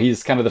that,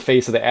 he's kind of the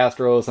face of the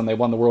Astros and they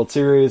won the World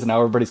Series and now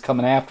everybody's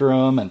coming after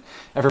him and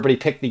everybody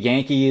picked the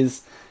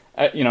Yankees.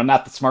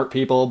 Not the smart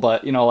people,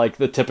 but, like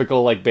the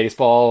typical, like,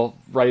 baseball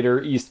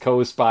writer, East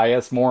Coast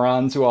bias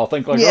morons who all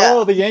think, like,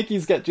 oh, the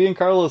Yankees got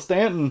Giancarlo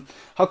Stanton.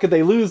 How could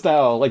they lose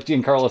now? Like,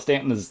 Giancarlo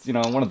Stanton is,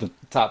 one of the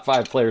top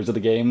 5 players of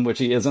the game, which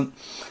he isn't.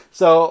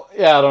 So,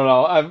 yeah, I don't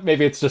know.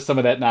 Maybe it's just some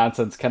of that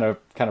nonsense kind of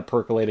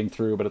percolating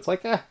through, but it's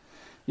like,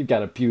 you've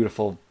got a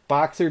beautiful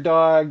boxer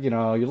dog,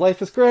 your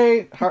life is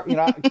great.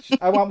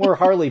 I want more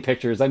Harley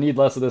pictures. I need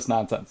less of this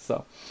nonsense,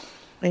 so.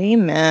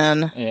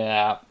 Amen.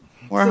 Yeah.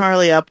 More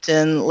Harley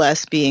Upton,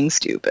 less being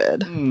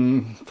stupid.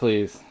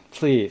 Please.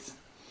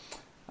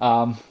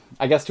 I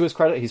guess to his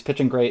credit, he's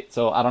pitching great,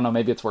 so I don't know,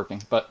 maybe it's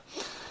working, but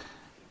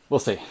we'll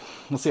see.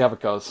 We'll see how it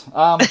goes.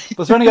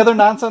 Was there any other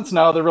nonsense?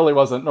 No, there really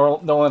wasn't.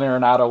 Nolan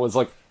Arenado was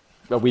like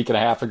a week and a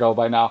half ago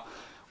by now,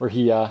 where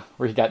he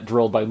got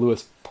drilled by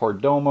Luis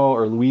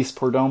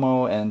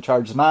Perdomo and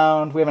charged the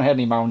mound. We haven't had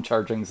any mound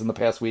chargings in the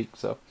past week,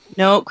 so.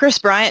 No, Chris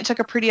Bryant took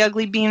a pretty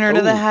ugly beaner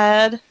to the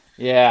head.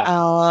 Yeah.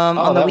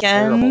 On the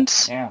weekend.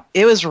 Yeah.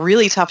 It was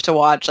really tough to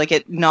watch. Like,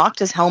 it knocked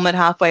his helmet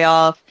halfway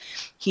off.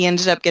 He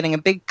ended up getting a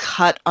big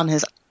cut on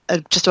his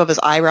just above his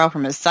eyebrow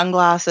from his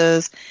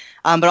sunglasses.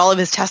 But all of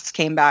his tests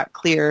came back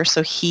clear,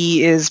 so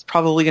he is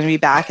probably going to be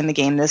back in the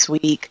game this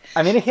week.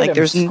 I mean, it hit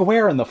him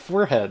square in the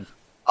forehead.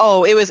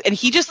 Oh, it was, and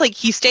he just, like,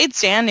 he stayed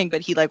standing,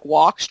 but he, like,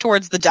 walked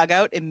towards the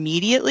dugout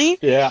immediately.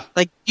 Yeah.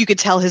 Like, you could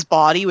tell his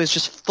body was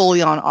just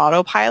fully on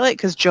autopilot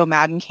because Joe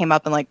Madden came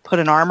up and, like, put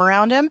an arm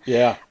around him.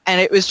 Yeah.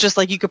 And it was just,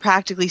 like, you could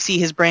practically see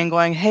his brain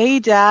going, hey,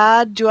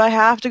 Dad, do I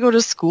have to go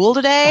to school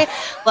today?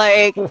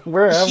 Like,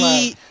 where am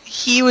I?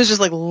 He was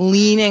just, like,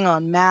 leaning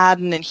on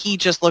Madden, and he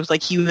just looked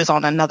like he was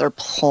on another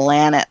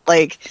planet.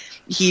 Like,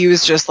 he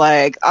was just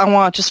like, I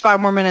want just 5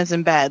 more minutes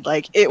in bed.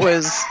 Like, it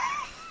was...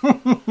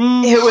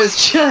 It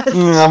was just...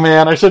 Oh,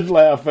 man, I shouldn't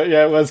laugh, but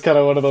yeah, it was kind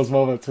of one of those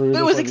moments where...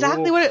 It was like,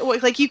 exactly what it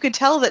was. Like, you could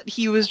tell that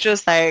he was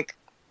just, like,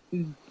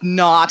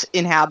 not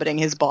inhabiting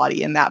his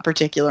body in that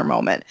particular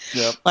moment.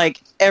 Yep. Like,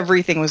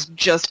 everything was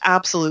just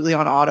absolutely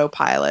on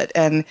autopilot,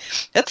 and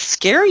that's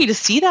scary to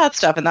see that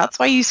stuff, and that's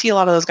why you see a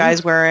lot of those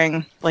guys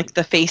wearing, like,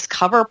 the face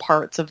cover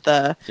parts of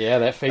the... Yeah,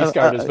 that face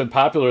guard has been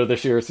popular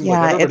this year. It seems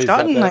yeah, like it's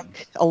gotten,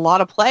 like, a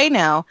lot of play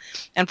now,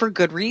 and for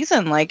good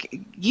reason.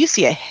 Like, you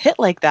see a hit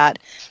like that,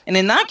 and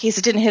in that case,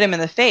 it didn't hit him in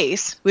the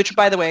remember which,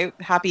 by the way,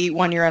 happy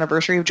 1-year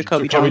anniversary of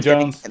Jacoby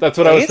Jones. That's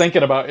what I was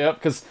thinking about, yep,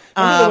 because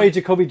the way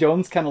Jacoby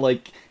Jones kind of,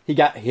 like, he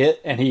got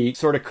hit, and he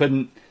sort of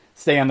couldn't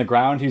stay on the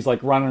ground. He was,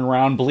 like, running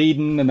around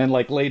bleeding, and then,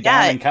 like, laid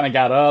down and kind of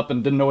got up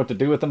and didn't know what to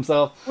do with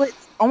himself. Well,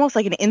 it's almost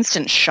like an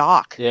instant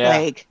shock. Yeah,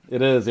 like,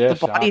 it is, yeah.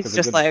 The body's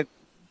just like,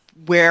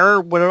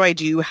 what do I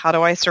do? How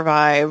do I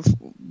survive?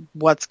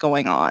 What's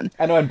going on?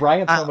 I know, and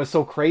Bryant's one was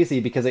so crazy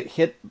because it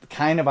hit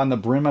kind of on the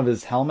brim of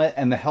his helmet,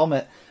 and the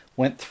helmet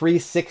went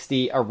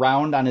 360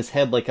 around on his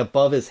head, like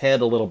above his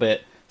head a little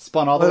bit,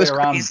 spun all the way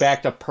around,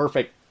 back to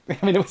perfect.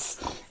 I mean, it was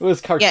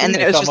cartoonish. Yeah, and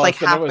then it was just like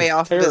halfway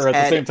off of his head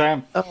at the same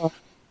time. Oh.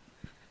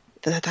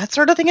 That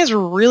sort of thing is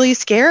really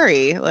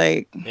scary.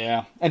 Like,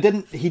 yeah,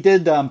 and he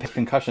did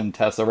concussion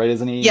tests, right?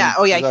 Isn't he? Yeah.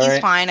 Oh, yeah. He's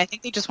fine. I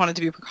think they just wanted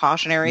to be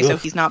precautionary, so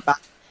he's not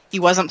back. He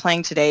wasn't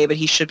playing today, but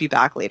he should be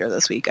back later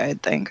this week, I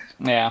think.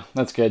 Yeah,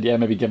 that's good. Yeah,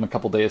 maybe give him a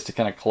couple days to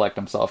kind of collect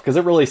himself, because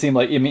it really seemed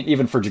like, I mean,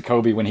 even for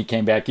Jacoby when he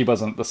came back, he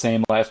wasn't the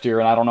same last year,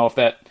 and I don't know if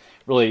that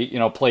really,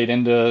 played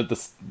into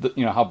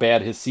the how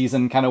bad his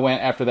season kind of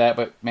went after that.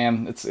 But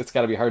man, it's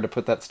got to be hard to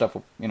put that stuff,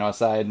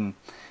 aside and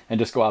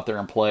just go out there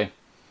and play.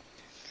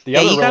 The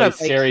other really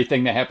scary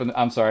thing that happened,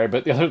 I'm sorry,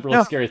 but the other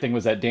really scary thing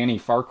was that Danny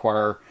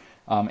Farquhar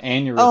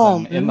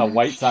aneurysm in the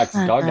White Sox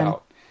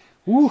dugout.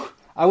 Whew.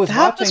 I was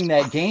watching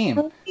that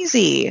game.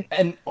 Crazy.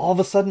 And all of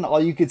a sudden,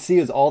 all you could see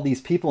is all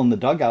these people in the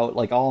dugout,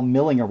 like all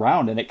milling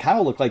around, and it kind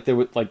of looked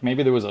like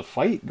maybe there was a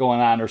fight going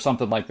on or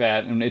something like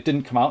that. And it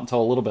didn't come out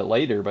until a little bit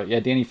later. But yeah,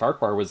 Danny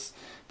Farquhar was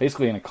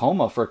basically in a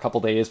coma for a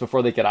couple days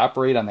before they could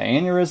operate on the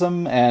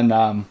aneurysm. And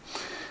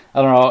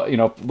I don't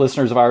know,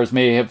 listeners of ours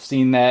may have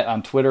seen that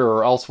on Twitter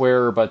or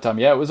elsewhere, but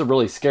yeah, it was a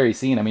really scary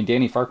scene. I mean,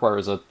 Danny Farquhar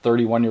is a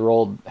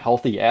 31-year-old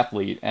healthy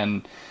athlete,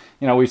 and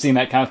we've seen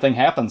that kind of thing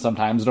happen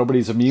sometimes.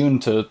 Nobody's immune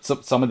to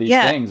some of these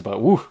things,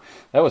 but woo,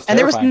 that was terrifying. And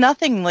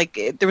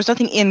there was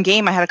nothing in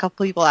game. I had a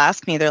couple people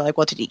ask me, they're like,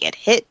 well, did he get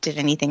hit? Did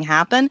anything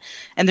happen?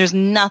 And there was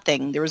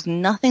nothing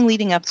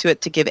leading up to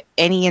it to give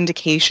any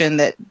indication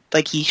that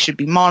like he should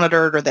be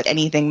monitored or that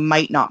anything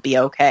might not be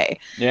okay.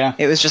 Yeah.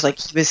 It was just like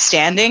he was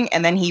standing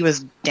and then he was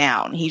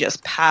down. He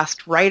just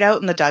passed right out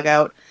in the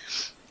dugout.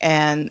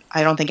 And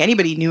I don't think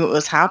anybody knew it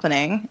was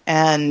happening.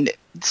 And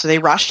so they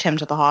rushed him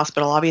to the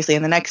hospital, obviously.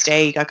 And the next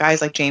day, you got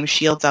guys like James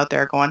Shields out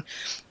there going,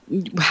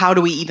 how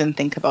do we even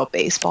think about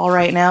baseball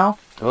right now?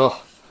 Ugh.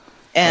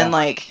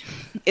 And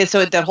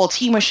so that whole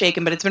team was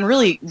shaken, but it's been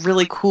really,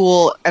 really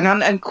cool.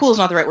 And cool is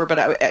not the right word,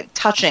 but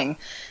touching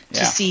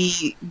to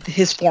see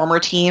his former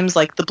teams,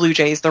 like the Blue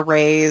Jays, the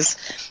Rays,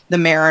 the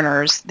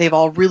Mariners. They've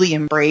all really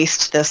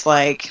embraced this,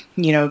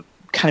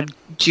 kind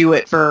of do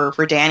it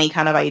for Danny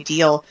kind of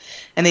ideal.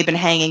 And they've been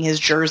hanging his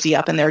jersey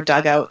up in their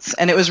dugouts.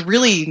 And it was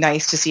really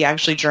nice to see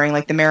actually during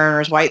the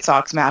Mariners-White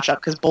Sox matchup,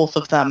 because both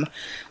of them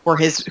were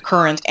his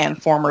current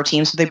and former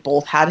teams. So they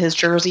both had his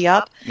jersey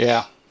up.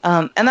 Yeah.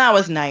 And that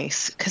was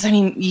nice because,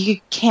 you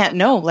can't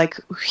know.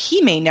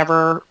 He may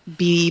never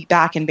be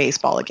back in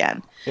baseball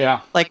again.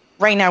 Yeah.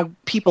 Right now,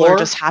 people are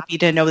just happy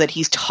to know that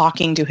he's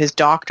talking to his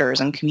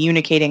doctors and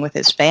communicating with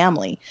his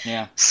family.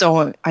 Yeah.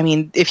 So,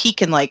 if he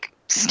can,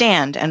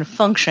 stand and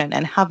function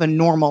and have a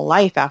normal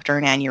life after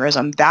an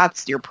aneurysm,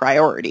 that's your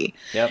priority.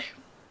 Yep.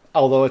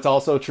 Although it's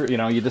also true,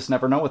 you just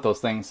never know with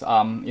those things.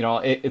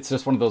 It's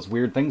just one of those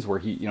weird things where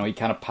he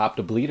kind of popped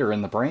a bleeder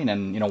in the brain,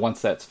 and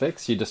once that's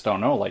fixed, you just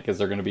don't know. Is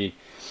there going to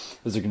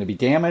be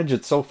damage?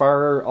 It's so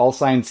far all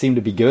signs seem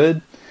to be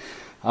good.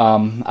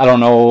 I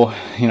don't know,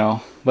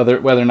 whether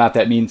or not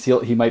that means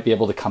he might be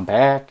able to come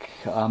back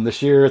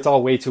this year. It's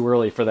all way too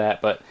early for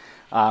that, but.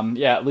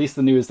 At least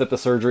the news that the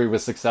surgery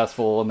was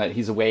successful and that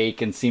he's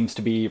awake and seems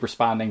to be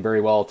responding very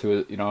well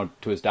to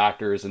his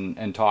doctors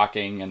and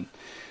talking and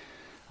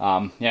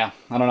I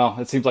don't know.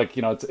 It seems like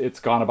it's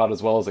gone about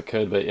as well as it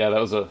could, but yeah, that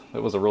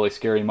was a really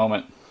scary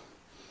moment.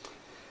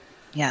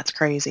 Yeah, it's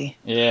crazy.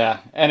 Yeah,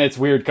 and it's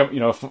weird,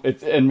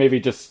 and maybe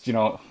just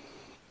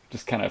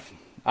kind of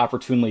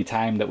opportunely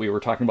timed that we were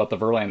talking about the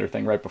Verlander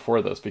thing right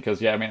before this, because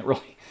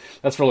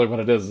that's really what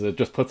it is. It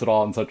just puts it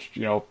all in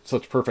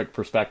such perfect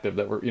perspective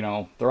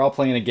that they're all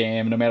playing a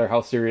game, no matter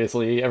how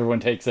seriously everyone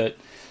takes it.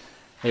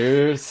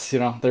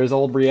 There's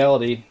old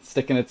reality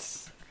sticking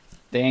its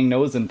dang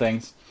nose in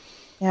things.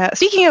 Yeah.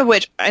 Speaking of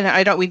which,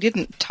 we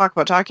didn't talk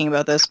about talking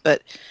about this,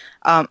 but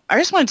I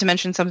just wanted to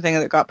mention something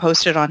that got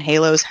posted on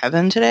Halo's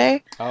Heaven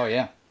today. Oh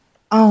yeah.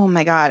 Oh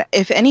my God!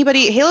 If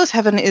anybody, Halo's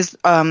Heaven is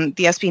the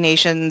SB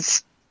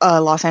Nation's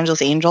Los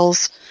Angeles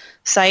Angels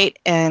site,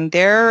 and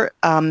their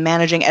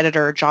managing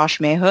editor, Josh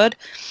Mayhood,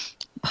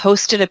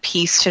 posted a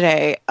piece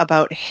today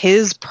about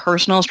his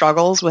personal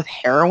struggles with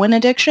heroin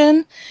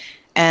addiction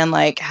and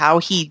how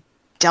he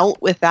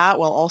dealt with that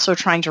while also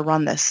trying to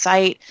run this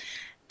site.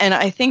 And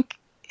I think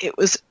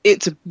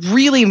it's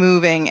really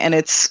moving, and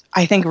it's,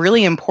 I think,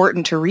 really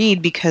important to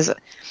read because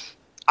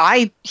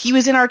he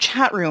was in our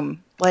chat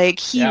room.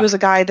 He was a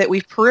guy that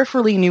we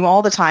peripherally knew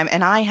all the time,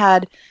 and I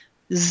had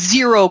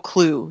zero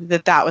clue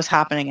that was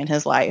happening in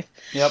his life.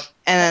 Yep.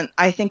 And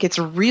I think it's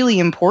really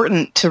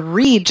important to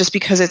read just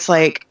because it's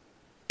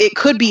it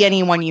could be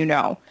anyone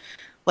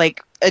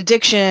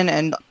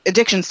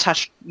addiction's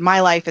touched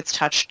my life. It's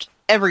touched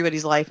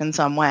everybody's life in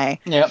some way.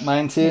 Yep,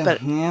 mine too. But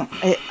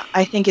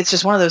I think it's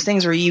just one of those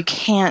things where you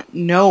can't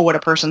know what a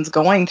person's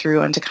going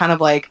through, and to kind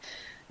of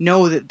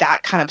know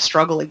that kind of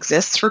struggle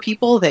exists for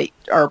people that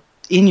are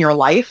in your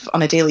life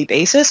on a daily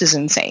basis is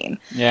insane.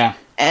 Yeah.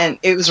 And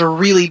it was a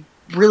really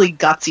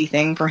gutsy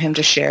thing for him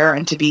to share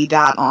and to be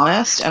that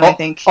honest. And I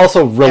think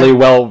also really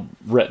well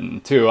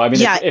written too.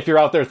 If you're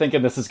out there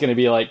thinking this is going to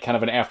be kind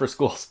of an after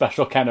school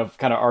special kind of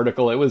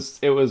article, it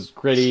was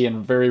gritty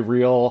and very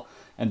real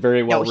and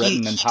very well written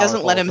and powerful. He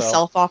doesn't let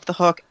himself off the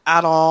hook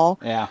at all.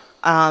 Yeah.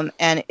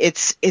 And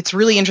it's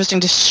really interesting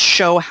to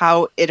show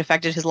how it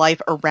affected his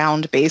life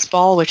around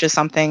baseball, which is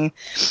something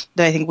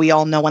that I think we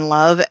all know and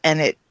love,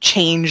 and it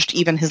changed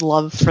even his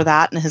love for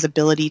that and his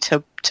ability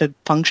to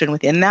function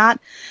within that.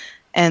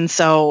 And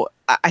so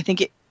I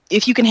think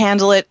if you can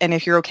handle it, and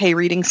if you're okay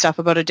reading stuff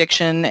about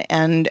addiction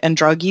and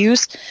drug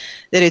use,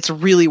 that it's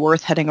really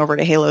worth heading over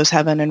to Halo's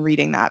Heaven and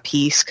reading that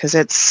piece, because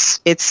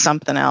it's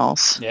something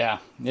else. Yeah.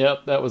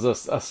 Yep. That was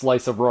a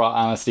slice of raw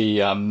honesty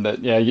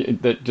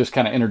that just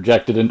kind of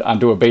interjected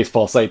onto a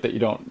baseball site that you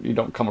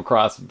don't come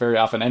across very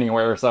often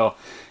anywhere. So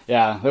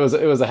yeah, it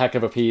was a heck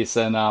of a piece.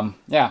 And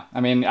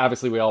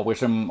obviously we all wish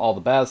him all the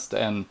best.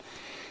 And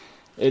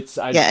it's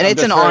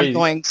an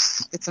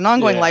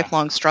ongoing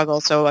lifelong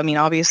struggle. So, I mean,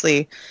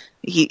 obviously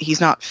he's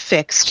not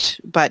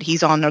fixed, but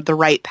he's on the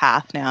right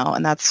path now.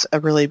 And that's a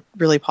really,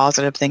 really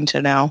positive thing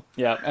to know.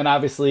 Yeah. And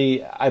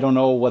obviously I don't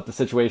know what the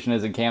situation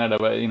is in Canada,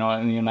 but, in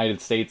the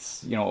United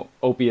States,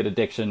 opiate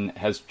addiction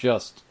has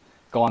just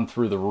gone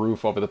through the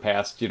roof over the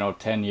past,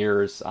 10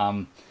 years.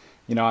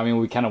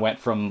 We kind of went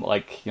from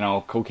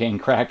cocaine,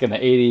 crack in the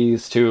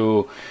 80s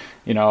to,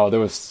 there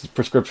was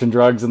prescription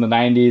drugs in the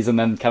 90s, and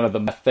then kind of the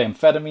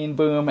methamphetamine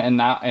boom. And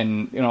now,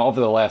 over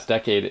the last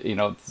decade,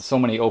 so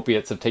many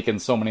opiates have taken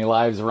so many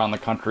lives around the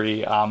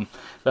country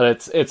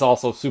that it's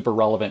also super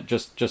relevant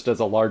just as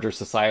a larger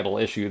societal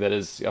issue that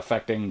is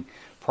affecting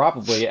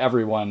probably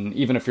everyone,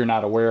 even if you're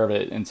not aware of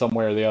it in some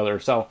way or the other.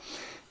 So,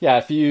 yeah,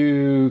 if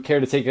you care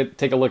to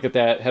take a look at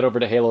that, head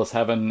over to Halo's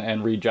Heaven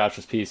and read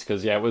Josh's piece,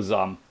 because it was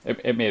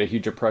it made a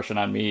huge impression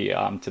on me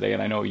today,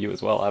 and I know you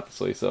as well,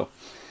 obviously. So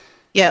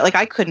yeah,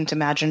 I couldn't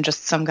imagine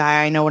just some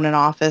guy I know in an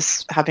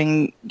office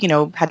having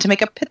had to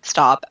make a pit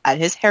stop at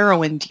his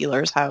heroin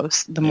dealer's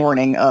house the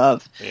morning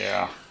of.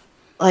 Yeah,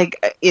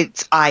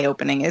 it's eye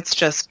opening. It's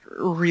just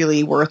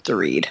really worth the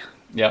read.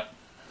 Yep.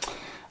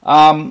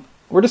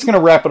 We're just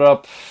gonna wrap it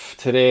up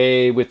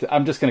today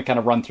I'm just going to kind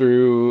of run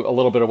through a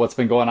little bit of what's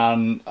been going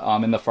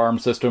on in the farm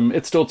system.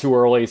 It's still too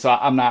early, so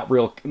I'm not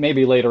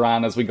maybe later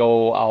on as we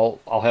go,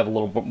 I'll have a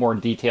little bit more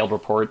detailed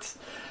reports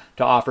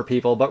to offer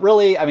people. But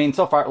really, I mean,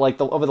 so far,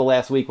 over the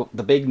last week,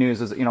 the big news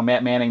is,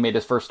 Matt Manning made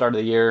his first start of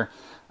the year,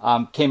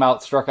 came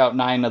out, struck out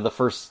 9 of the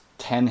first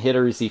 10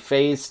 hitters he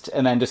faced,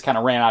 and then just kind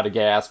of ran out of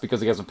gas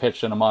because he hasn't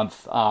pitched in a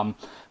month.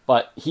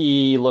 But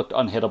he looked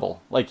unhittable.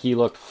 He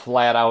looked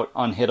flat out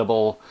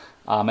unhittable.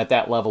 At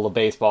that level of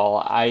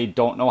baseball. I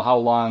don't know how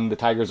long the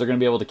Tigers are going to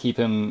be able to keep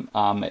him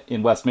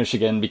in West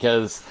Michigan,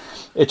 because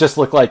it just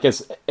looked like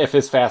if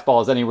his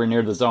fastball is anywhere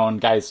near the zone,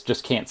 guys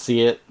just can't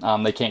see it.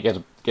 They can't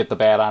get the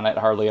bat on it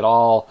hardly at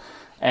all.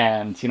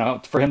 And,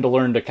 for him to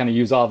learn to kind of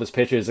use all of his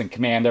pitches and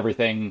command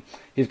everything,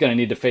 he's going to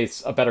need to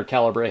face a better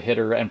caliber of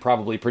hitter, and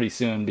probably pretty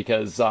soon,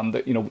 because,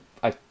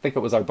 I think it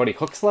was our buddy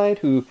Hookslide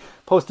who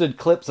posted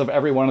clips of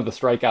every one of the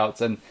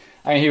strikeouts, and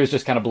I mean, he was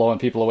just kind of blowing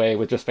people away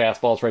with just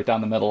fastballs right down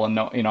the middle, and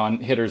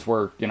and hitters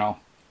were,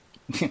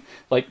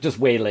 just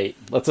way late.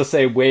 Let's just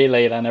say way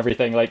late on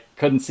everything.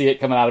 Couldn't see it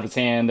coming out of his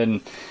hand,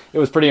 and it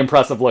was pretty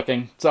impressive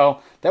looking. So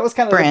that was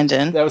kind of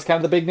Brandon. That was kind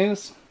of the big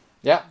news.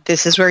 Yeah.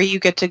 This is where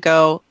you get to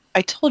go,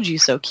 I told you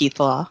so, Keith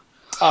Law.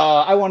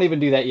 I won't even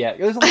do that yet.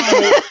 There's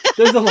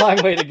a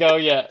long way to go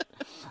yet.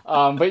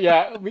 But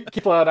yeah,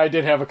 Keith Law and I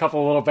did have a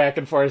couple little back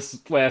and forths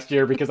last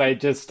year, because I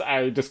just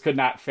could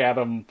not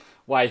fathom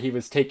why he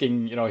was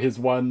taking, his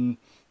one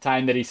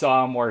time that he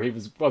saw him where he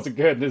wasn't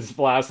good and his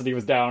velocity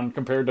was down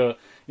compared to,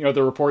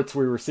 the reports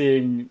we were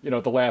seeing,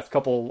 the last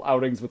couple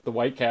outings with the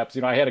Whitecaps.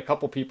 I had a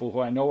couple people who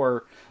I know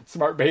are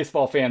smart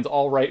baseball fans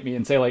all write me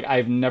and say,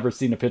 I've never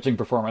seen a pitching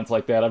performance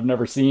like that. I've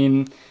never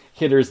seen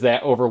hitters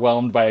that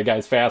overwhelmed by a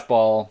guy's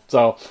fastball.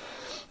 So,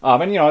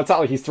 and it's not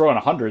like he's throwing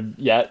 100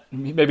 yet.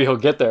 Maybe he'll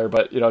get there,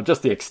 but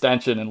just the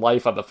extension and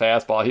life on the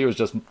fastball, he was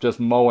just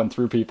mowing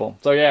through people.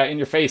 So yeah, in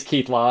your face,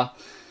 Keith Law.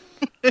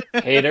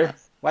 Hater.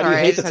 Why do you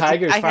hate the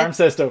Tigers farm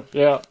system?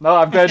 Yeah. No,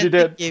 I'm glad you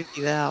did. Give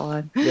you that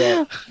one.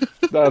 Yeah.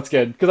 No, that's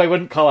good, because I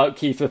wouldn't call out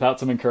Keith without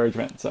some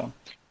encouragement. So.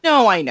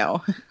 No, I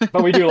know.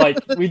 But we do like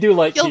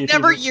You'll Keith.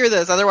 Never hear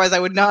this, otherwise I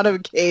would not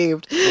have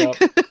caved. Yeah.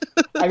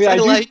 I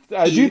mean,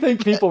 I do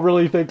think people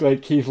really think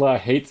Keith Law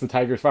hates the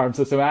Tigers farm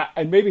system,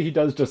 and maybe he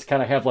does just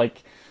kind of have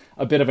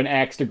a bit of an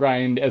axe to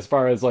grind as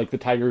far as the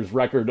Tigers'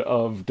 record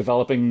of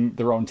developing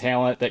their own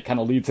talent that kind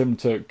of leads him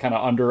to kind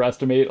of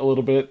underestimate a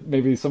little bit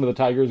maybe some of the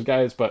Tigers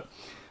guys. But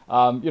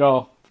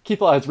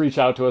Keith Law has reached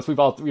out to us. We've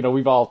all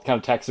kind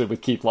of texted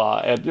with Keith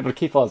Law, and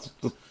Keith Law is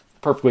a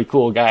perfectly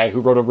cool guy who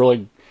wrote a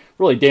really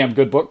really damn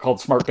good book called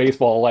Smart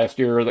Baseball last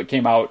year that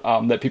came out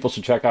that people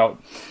should check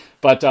out.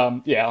 But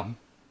yeah,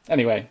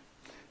 anyway,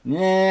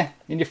 in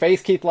your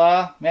face, Keith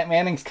Law. Matt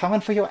Manning's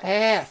coming for your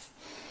ass.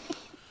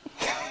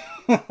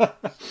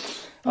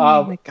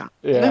 Oh my God.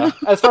 Yeah.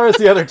 As far as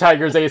the other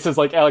Tigers aces,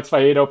 like Alex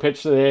Faedo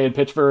pitched today and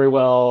pitched very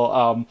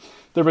well.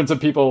 There have been some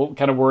people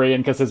kind of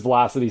worrying because his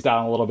velocity's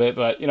down a little bit,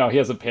 but he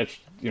hasn't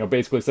pitched,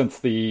 basically since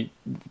the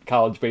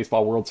College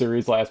Baseball World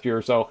Series last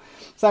year. So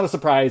it's not a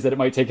surprise that it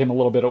might take him a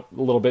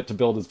little bit to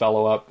build his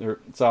velo up.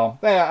 So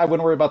yeah, I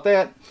wouldn't worry about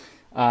that.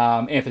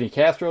 Anthony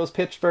Castro's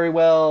pitched very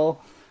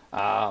well.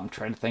 I'm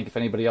trying to think if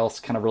anybody else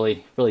kind of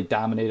really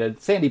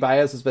dominated. Sandy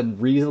Baez has been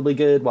reasonably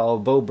good, while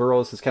Bo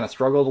Burrows has kind of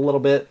struggled a little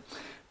bit.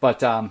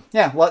 But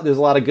yeah, there's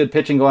a lot of good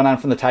pitching going on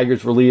from the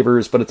Tigers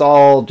relievers, but it's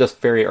all just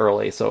very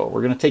early, so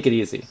we're going to take it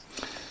easy.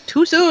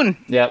 Too soon.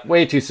 Yeah,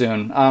 way too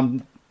soon.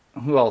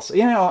 Who else?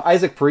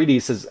 Isaac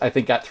Paredes has, I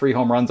think, got 3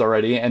 home runs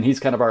already, and he's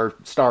kind of our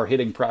star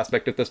hitting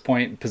prospect at this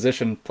point,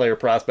 position player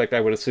prospect,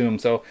 I would assume.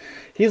 So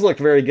he's looked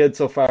very good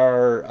so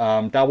far.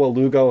 Dawo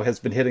Lugo has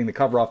been hitting the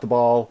cover off the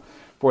ball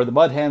for the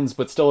Mud Hens,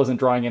 but still isn't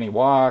drawing any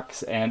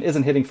walks and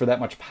isn't hitting for that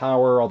much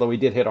power, although he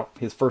did hit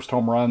his first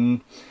home run.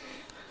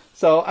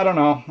 So I don't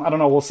know.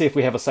 We'll see if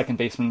we have a second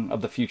baseman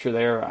of the future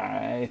there.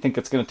 I think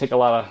it's going to take a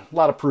lot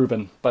of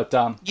proving. But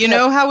you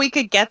know how we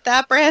could get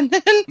that,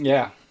 Brandon?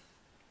 Yeah,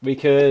 we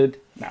could.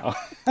 No.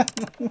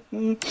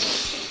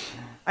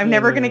 I'm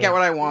never going to get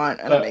what I want,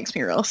 and it makes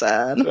me real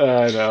sad.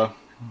 I know.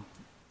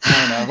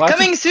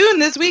 Coming soon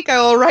this week, I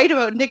will write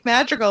about Nick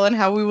Madrigal and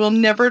how we will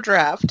never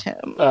draft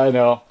him. I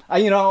know.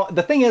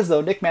 The thing is,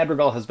 though, Nick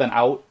Madrigal has been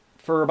out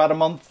for about a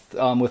month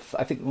with,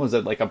 I think, was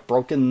it like a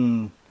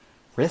broken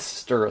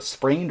wrist or a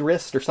sprained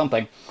wrist or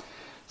something.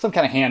 Some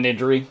kind of hand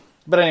injury.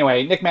 But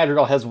anyway, Nick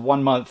Madrigal has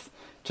 1 month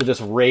to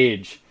just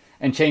rage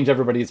and change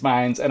everybody's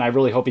minds, and I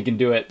really hope he can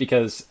do it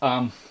because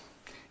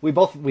we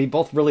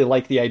both really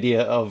like the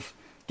idea of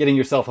getting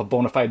yourself a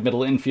bona fide middle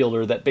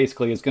infielder that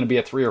basically is going to be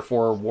a 3 or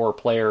 4 WAR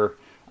player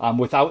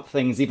without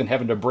things even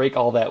having to break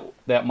all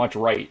that much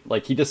right.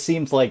 Like, he just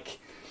seems like,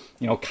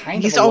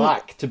 kind of a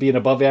lock to be an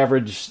above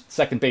average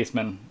second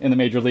baseman in the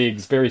major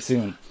leagues very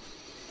soon.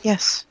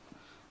 Yes.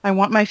 I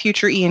want my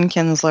future Ian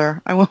Kinsler.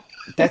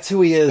 That's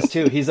who he is,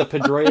 too. He's a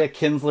Pedroia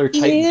Kinsler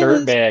type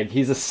dirtbag.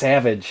 He's a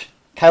savage.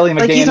 Kylie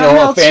McDaniel, he's on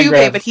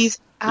Altuve, but he's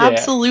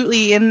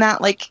absolutely in that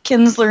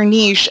Kinsler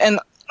niche, and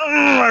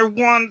I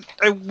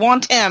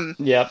want him.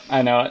 Yep,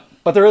 I know it.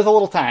 But there is a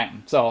little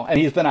time, and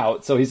he's been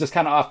out, so he's just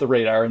kind of off the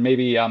radar. And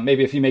maybe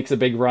if he makes a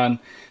big run,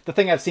 the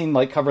thing I've seen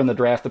covering the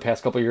draft the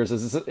past couple of years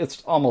is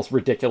it's almost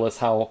ridiculous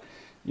how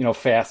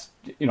fast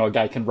a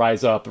guy can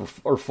rise up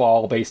or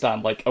fall based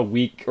on a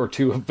week or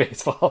two of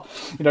baseball.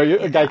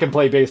 A guy can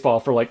play baseball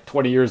for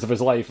 20 years of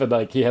his life,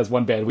 and he has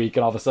one bad week,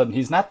 and all of a sudden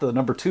he's not the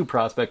number 2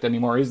 prospect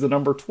anymore. He's the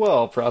number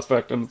 12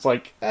 prospect, and it's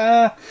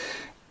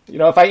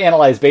if I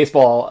analyze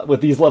baseball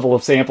with these level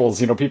of samples,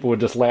 people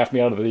would just laugh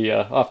me out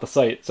of off the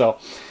site. So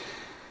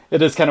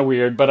it is kind of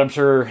weird, but I'm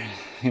sure,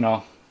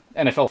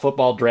 NFL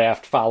football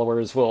draft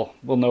followers will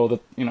know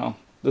that,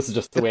 this is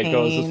just the way it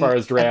goes as far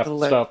as draft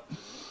stuff.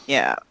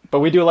 Yeah. But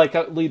we do like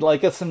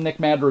us some Nick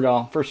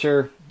Madrigal, for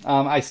sure.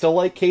 I still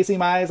like Casey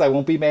Mize. I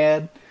won't be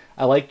mad.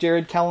 I like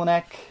Jared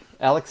Kelenic.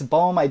 Alex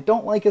Bohm, I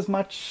don't like as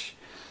much.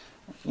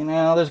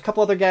 There's a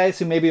couple other guys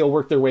who maybe will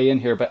work their way in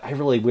here, but I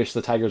really wish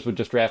the Tigers would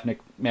just draft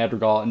Nick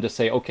Madrigal and just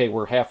say, okay,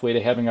 we're halfway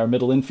to having our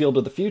middle infield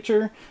of the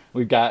future.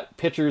 We've got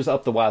pitchers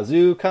up the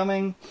wazoo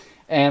coming,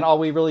 and all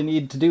we really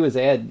need to do is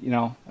add,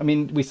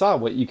 we saw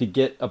what you could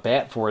get a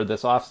bat for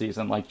this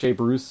offseason, like Jay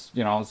Bruce,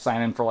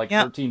 signing for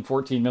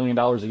 $13-14 million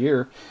a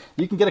year.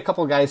 You can get a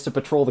couple guys to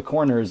patrol the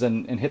corners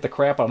and hit the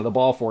crap out of the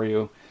ball for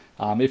you.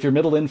 If your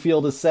middle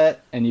infield is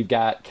set and you've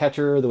got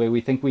catcher the way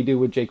we think we do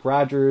with Jake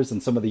Rogers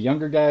and some of the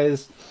younger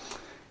guys,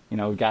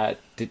 we've got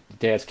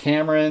Daz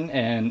Cameron,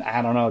 and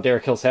I don't know,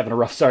 Derek Hill's having a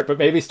rough start, but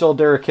maybe still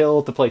Derek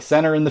Hill to play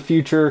center in the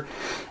future.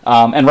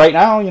 And right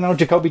now,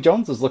 JaCoby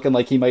Jones is looking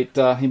like he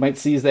might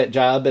seize that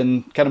job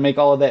and kind of make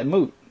all of that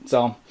moot.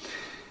 So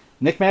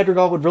Nick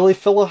Madrigal would really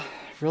fill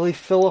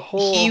a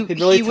hole. He'd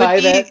really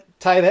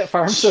tie that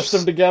farm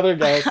system together,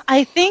 guys.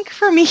 I think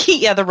for me,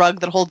 the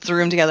rug that holds the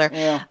room together.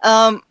 Yeah.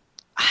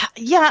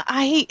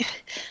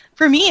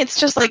 For me, it's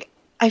just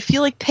I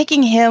feel like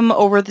picking him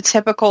over the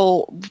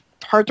typical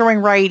hard-throwing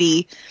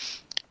righty,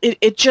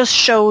 it just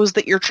shows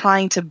that you're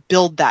trying to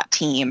build that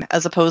team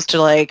as opposed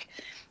to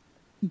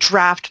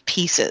draft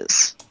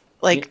pieces,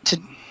 to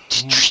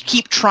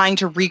keep trying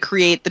to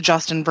recreate the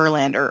Justin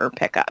Verlander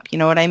pickup. You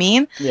know what I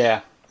mean?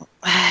 Yeah.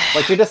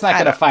 You're just not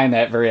going to find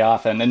that very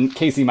often. And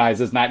Casey Mize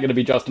is not going to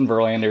be Justin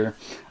Verlander.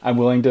 I'm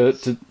willing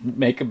to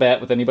make a bet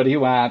with anybody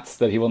who wants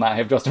that he will not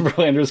have Justin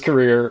Verlander's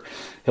career.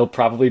 He'll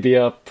probably be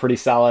a pretty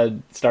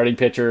solid starting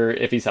pitcher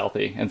if he's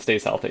healthy and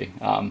stays healthy.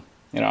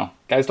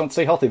 Guys don't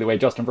stay healthy the way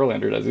Justin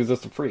Verlander does. He's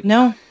just a freak.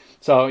 No.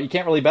 So you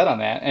can't really bet on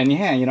that. And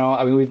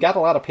we've got a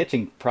lot of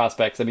pitching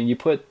prospects. You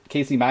put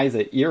Casey Mize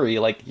at Erie,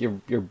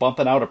 you're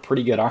bumping out a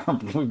pretty good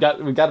arm. We've got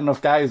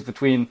enough guys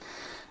between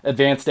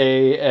Advanced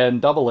A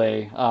and Double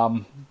A.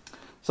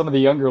 Some of the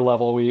younger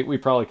level, we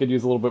probably could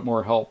use a little bit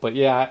more help. But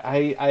yeah,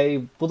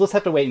 I we'll just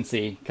have to wait and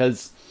see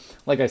because,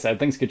 like I said,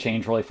 things could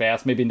change really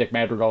fast. Maybe Nick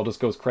Madrigal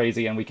just goes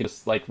crazy and we can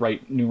just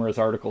write numerous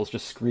articles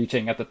just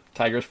screeching at the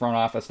Tigers front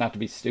office not to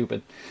be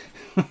stupid.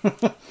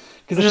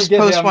 Just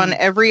post one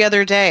every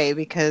other day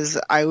because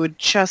I would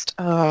just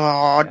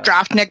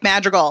draft Nick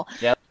Madrigal.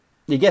 Yep.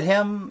 You get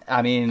him.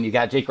 You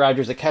got Jake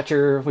Rogers at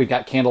catcher. We've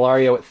got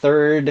Candelario at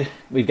third.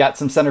 We've got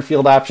some center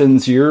field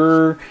options.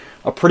 You're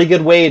a pretty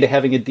good way to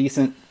having a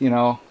decent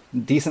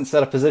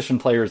set of position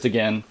players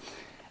again.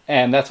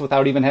 And that's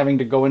without even having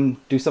to go and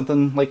do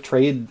something like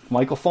trade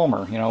Michael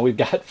Fulmer. We've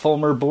got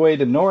Fulmer,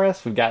 Boyd, and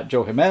Norris. We've got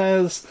Joe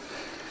Jimenez.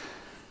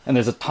 And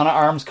there's a ton of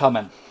arms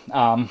coming.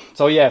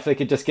 So yeah, if they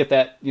could just get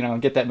that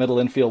middle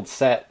infield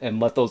set and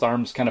let those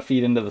arms kind of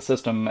feed into the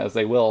system as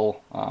they will,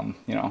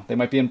 they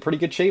might be in pretty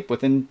good shape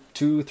within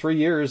 2-3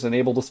 years and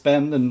able to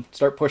spend and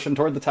start pushing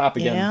toward the top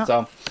again. Yeah.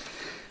 So,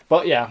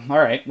 but yeah, all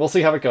right, we'll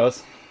see how it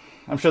goes.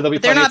 I'm sure there'll be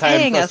plenty of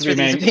time for us to be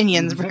They're not paying us for these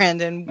opinions,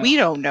 Brandon. We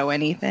don't know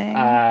anything.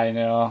 I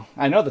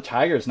know the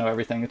Tigers know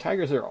everything. The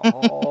Tigers are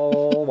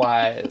all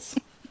wise.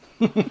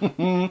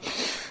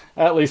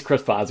 At least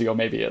Chris Fazio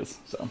maybe is.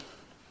 So.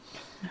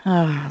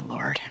 Oh,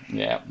 Lord.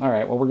 Yeah. All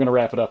right. Well, we're going to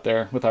wrap it up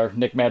there with our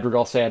Nick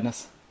Madrigal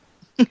sadness.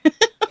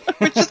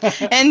 We're just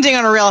ending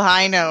on a real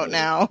high note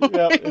now. Yep,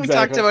 exactly. We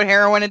talked about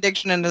heroin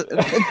addiction and the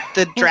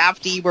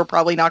draftee we're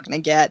probably not going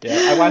to get.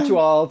 Yeah, I want you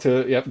all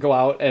to go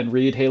out and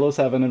read Halo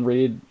 7 and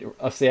read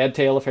A Sad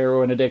Tale of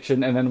Heroin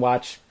Addiction and then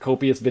watch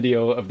copious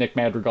video of Nick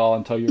Madrigal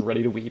until you're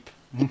ready to weep.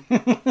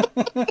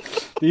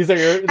 These are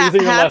your Happy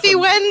lessons.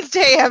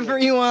 Wednesday,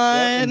 everyone.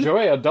 Yep,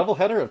 enjoy a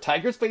doubleheader of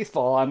Tigers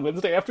baseball on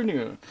Wednesday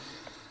afternoon.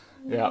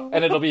 Yeah,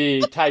 and it'll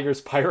be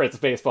Tigers Pirates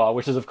baseball,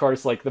 which is, of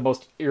course, like the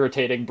most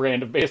irritating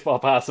brand of baseball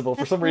possible.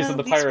 For some reason,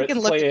 the Pirates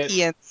play it.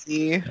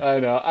 PNC. I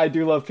know, I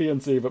do love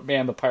PNC, but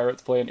man, the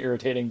Pirates play an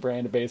irritating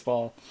brand of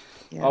baseball.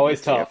 Yeah, always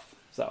tough.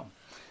 So,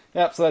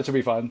 yeah, so that should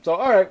be fun. So,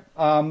 all right,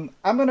 I'm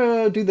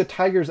gonna do the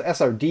Tigers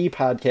SRD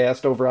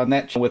podcast over on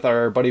that with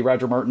our buddy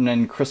Roger Martin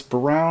and Chris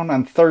Brown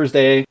on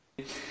Thursday.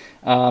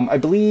 I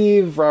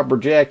believe Rob or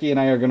Jackie and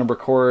I are going to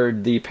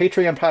record the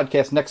Patreon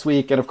podcast next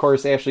week, and of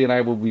course Ashley and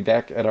I will be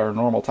back at our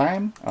normal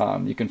time.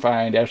 You can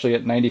find Ashley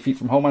at 90 Feet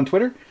From Home on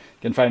Twitter.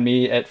 You can find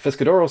me at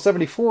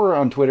Fiscadoro74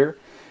 on Twitter,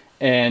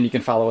 and you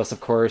can follow us, of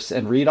course,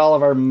 and read all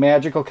of our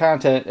magical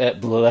content at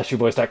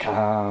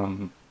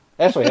blessyouboys.com.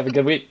 Ashley, have a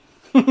good week.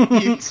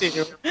 You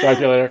too. Talk to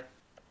you later.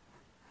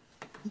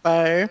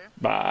 Bye.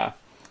 Bye.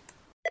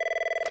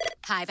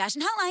 Hi,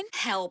 Fashion Hotline.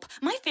 Help.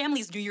 My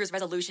family's New Year's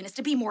resolution is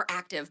to be more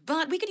active,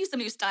 but we could use some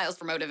new styles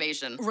for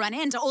motivation. Run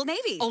into Old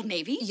Navy. Old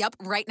Navy? Yep,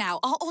 right now.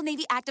 All Old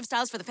Navy active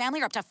styles for the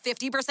family are up to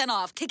 50%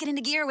 off. Kick it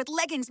into gear with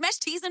leggings, mesh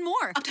tees, and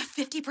more. Up to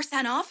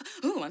 50% off?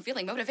 Ooh, I'm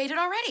feeling motivated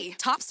already.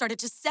 Tops start at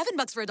just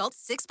 $7 for adults,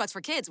 $6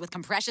 for kids, with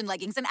compression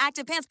leggings and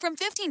active pants from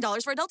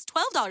 $15 for adults,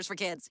 $12 for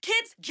kids.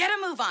 Kids, get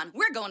a move on.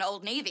 We're going to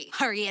Old Navy.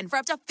 Hurry in for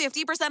up to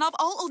 50% off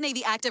all Old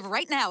Navy active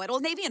right now at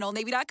Old Navy and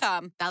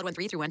OldNavy.com. Valid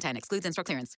 1/3 through 1/10. Excludes in-store clearance.